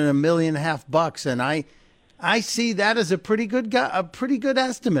 million and $1.5 million, and I see that as a pretty good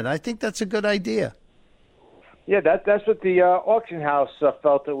estimate. I think that's a good idea. Yeah, that's what the auction house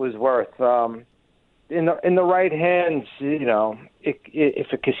felt it was worth. In the right hands,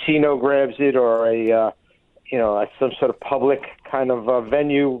 if a casino grabs it or a some sort of public kind of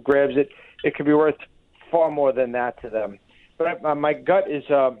venue grabs it, it could be worth far more than that to them. But my gut is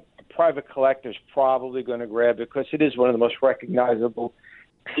a private collector is probably going to grab it because it is one of the most recognizable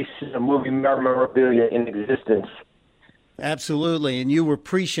pieces of movie memorabilia in existence. Absolutely, and you were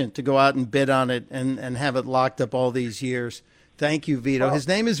prescient to go out and bid on it and have it locked up all these years. Thank you, Vito. His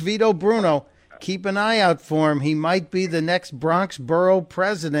name is Vito Bruno. Keep an eye out for him. He might be the next Bronx Borough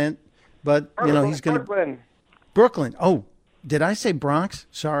President, but he's going to Brooklyn. Oh, did I say Bronx?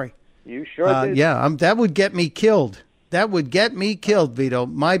 Sorry. You sure did. Yeah, that would get me killed. That would get me killed, Vito.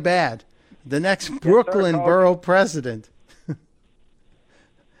 My bad. The next Brooklyn Borough President.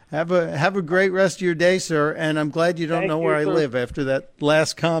 Have a great rest of your day, sir, and I'm glad you don't know where I live after that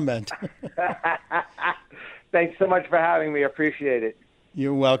last comment. Thanks so much for having me. I appreciate it.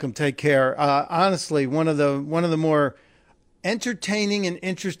 You're welcome. Take care. Honestly, one of the more entertaining and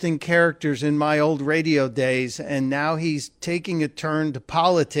interesting characters in my old radio days, and now he's taking a turn to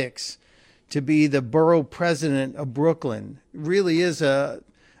politics to be the borough president of Brooklyn. Really is a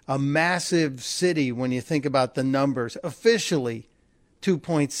massive city when you think about the numbers. Officially,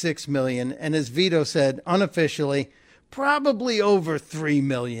 2.6 million, and as Vito said, unofficially, probably over 3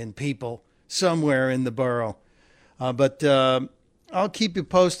 million people somewhere in the borough. But I'll keep you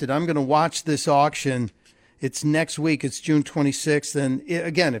posted. I'm going to watch this auction. It's next week. It's June 26th. And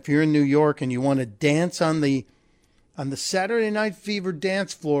again, if you're in New York and you want to dance on the Saturday Night Fever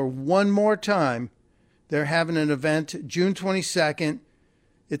dance floor one more time, they're having an event June 22nd.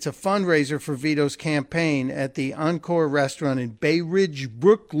 It's a fundraiser for Vito's campaign at the Encore restaurant in Bay Ridge,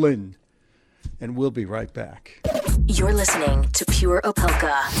 Brooklyn. And we'll be right back. You're listening to Pure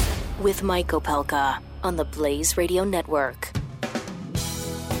Opelka with Mike Opelka on the Blaze Radio Network.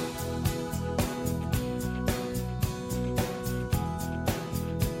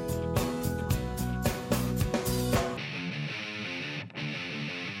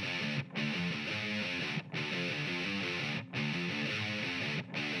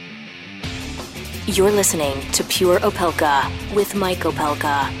 You're listening to Pure Opelka with Mike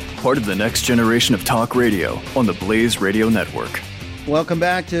Opelka. Part of the next generation of talk radio on the Blaze Radio Network. Welcome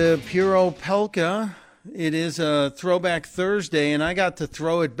back to Pure Opelka. It is a Throwback Thursday, and I got to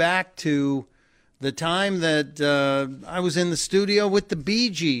throw it back to the time that I was in the studio with the Bee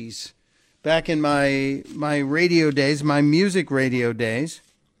Gees back in my radio days, my music radio days.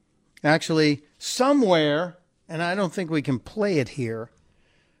 Actually, somewhere, and I don't think we can play it here,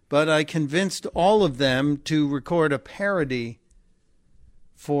 but I convinced all of them to record a parody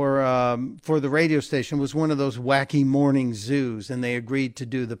for the radio station. It was one of those wacky morning zoos, and they agreed to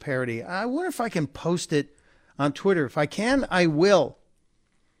do the parody. I wonder if I can post it on Twitter. If I can, I will.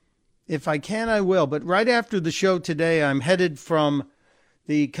 If I can, I will. But right after the show today, I'm headed from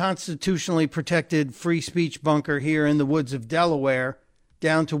the constitutionally protected free speech bunker here in the woods of Delaware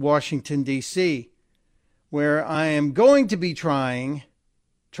down to Washington, D.C., where I am going to be trying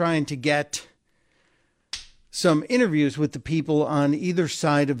to get some interviews with the people on either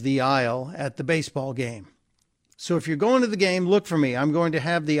side of the aisle at the baseball game. So if you're going to the game, look for me. I'm going to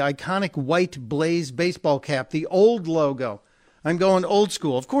have the iconic white Blaze baseball cap, the old logo. I'm going old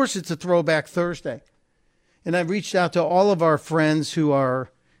school. Of course, it's a Throwback Thursday. And I've reached out to all of our friends who are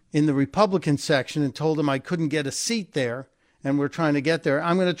in the Republican section and told them I couldn't get a seat there, and we're trying to get there.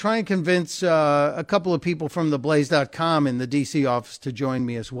 I'm going to try and convince a couple of people from theblaze.com in the D.C. office to join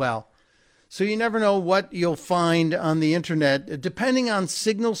me as well. So you never know what you'll find on the internet. Depending on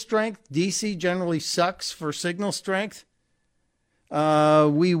signal strength, D.C. generally sucks for signal strength.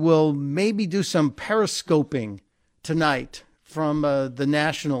 We will maybe do some periscoping tonight from the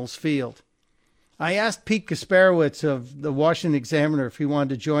Nationals field. I asked Pete Kasparowicz of the Washington Examiner if he wanted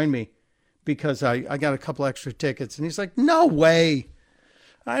to join me because I got a couple extra tickets. And he's like, no way.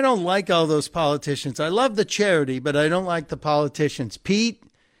 I don't like all those politicians. I love the charity, but I don't like the politicians. Pete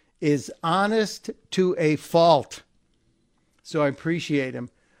is honest to a fault. So I appreciate him.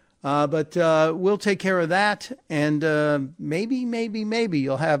 But we'll take care of that. And maybe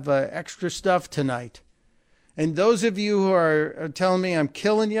you'll have extra stuff tonight. And those of you who are telling me I'm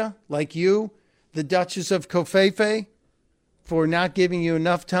killing you, like you, the Duchess of Covfefe, for not giving you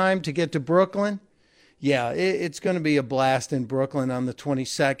enough time to get to Brooklyn. Yeah, it's going to be a blast in Brooklyn on the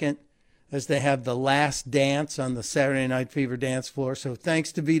 22nd as they have the last dance on the Saturday Night Fever dance floor. So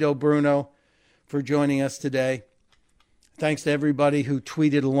thanks to Vito Bruno for joining us today. Thanks to everybody who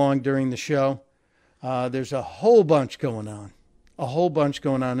tweeted along during the show. There's a whole bunch going on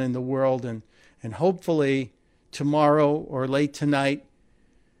in the world. And hopefully tomorrow or late tonight,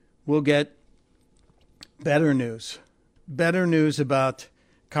 we'll get better news about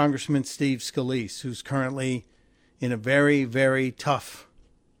Congressman Steve Scalise, who's currently in a very, very tough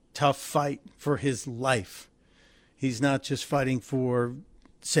fight for his life. He's not just fighting for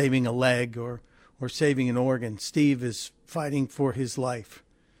saving a leg or saving an organ. Steve is fighting for his life.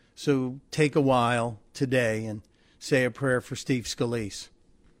 So take a while today and say a prayer for Steve Scalise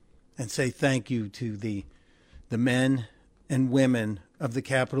and say thank you to the men and women of the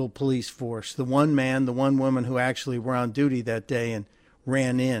Capitol Police Force, the one man, the one woman who actually were on duty that day and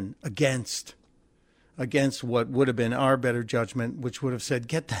ran in against what would have been our better judgment, which would have said,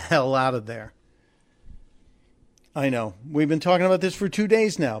 get the hell out of there. I know. We've been talking about this for 2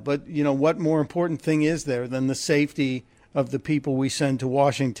 days now, but you know, what more important thing is there than the safety of the people we send to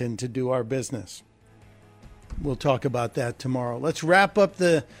Washington to do our business? We'll talk about that tomorrow. Let's wrap up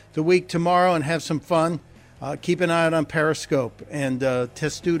the week tomorrow and have some fun. Keep an eye out on Periscope and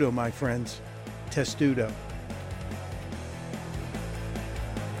Testudo, my friends. Testudo.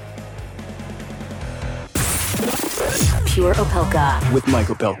 Pure Opelka. With Mike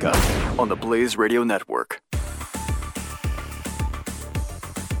Opelka on the Blaze Radio Network.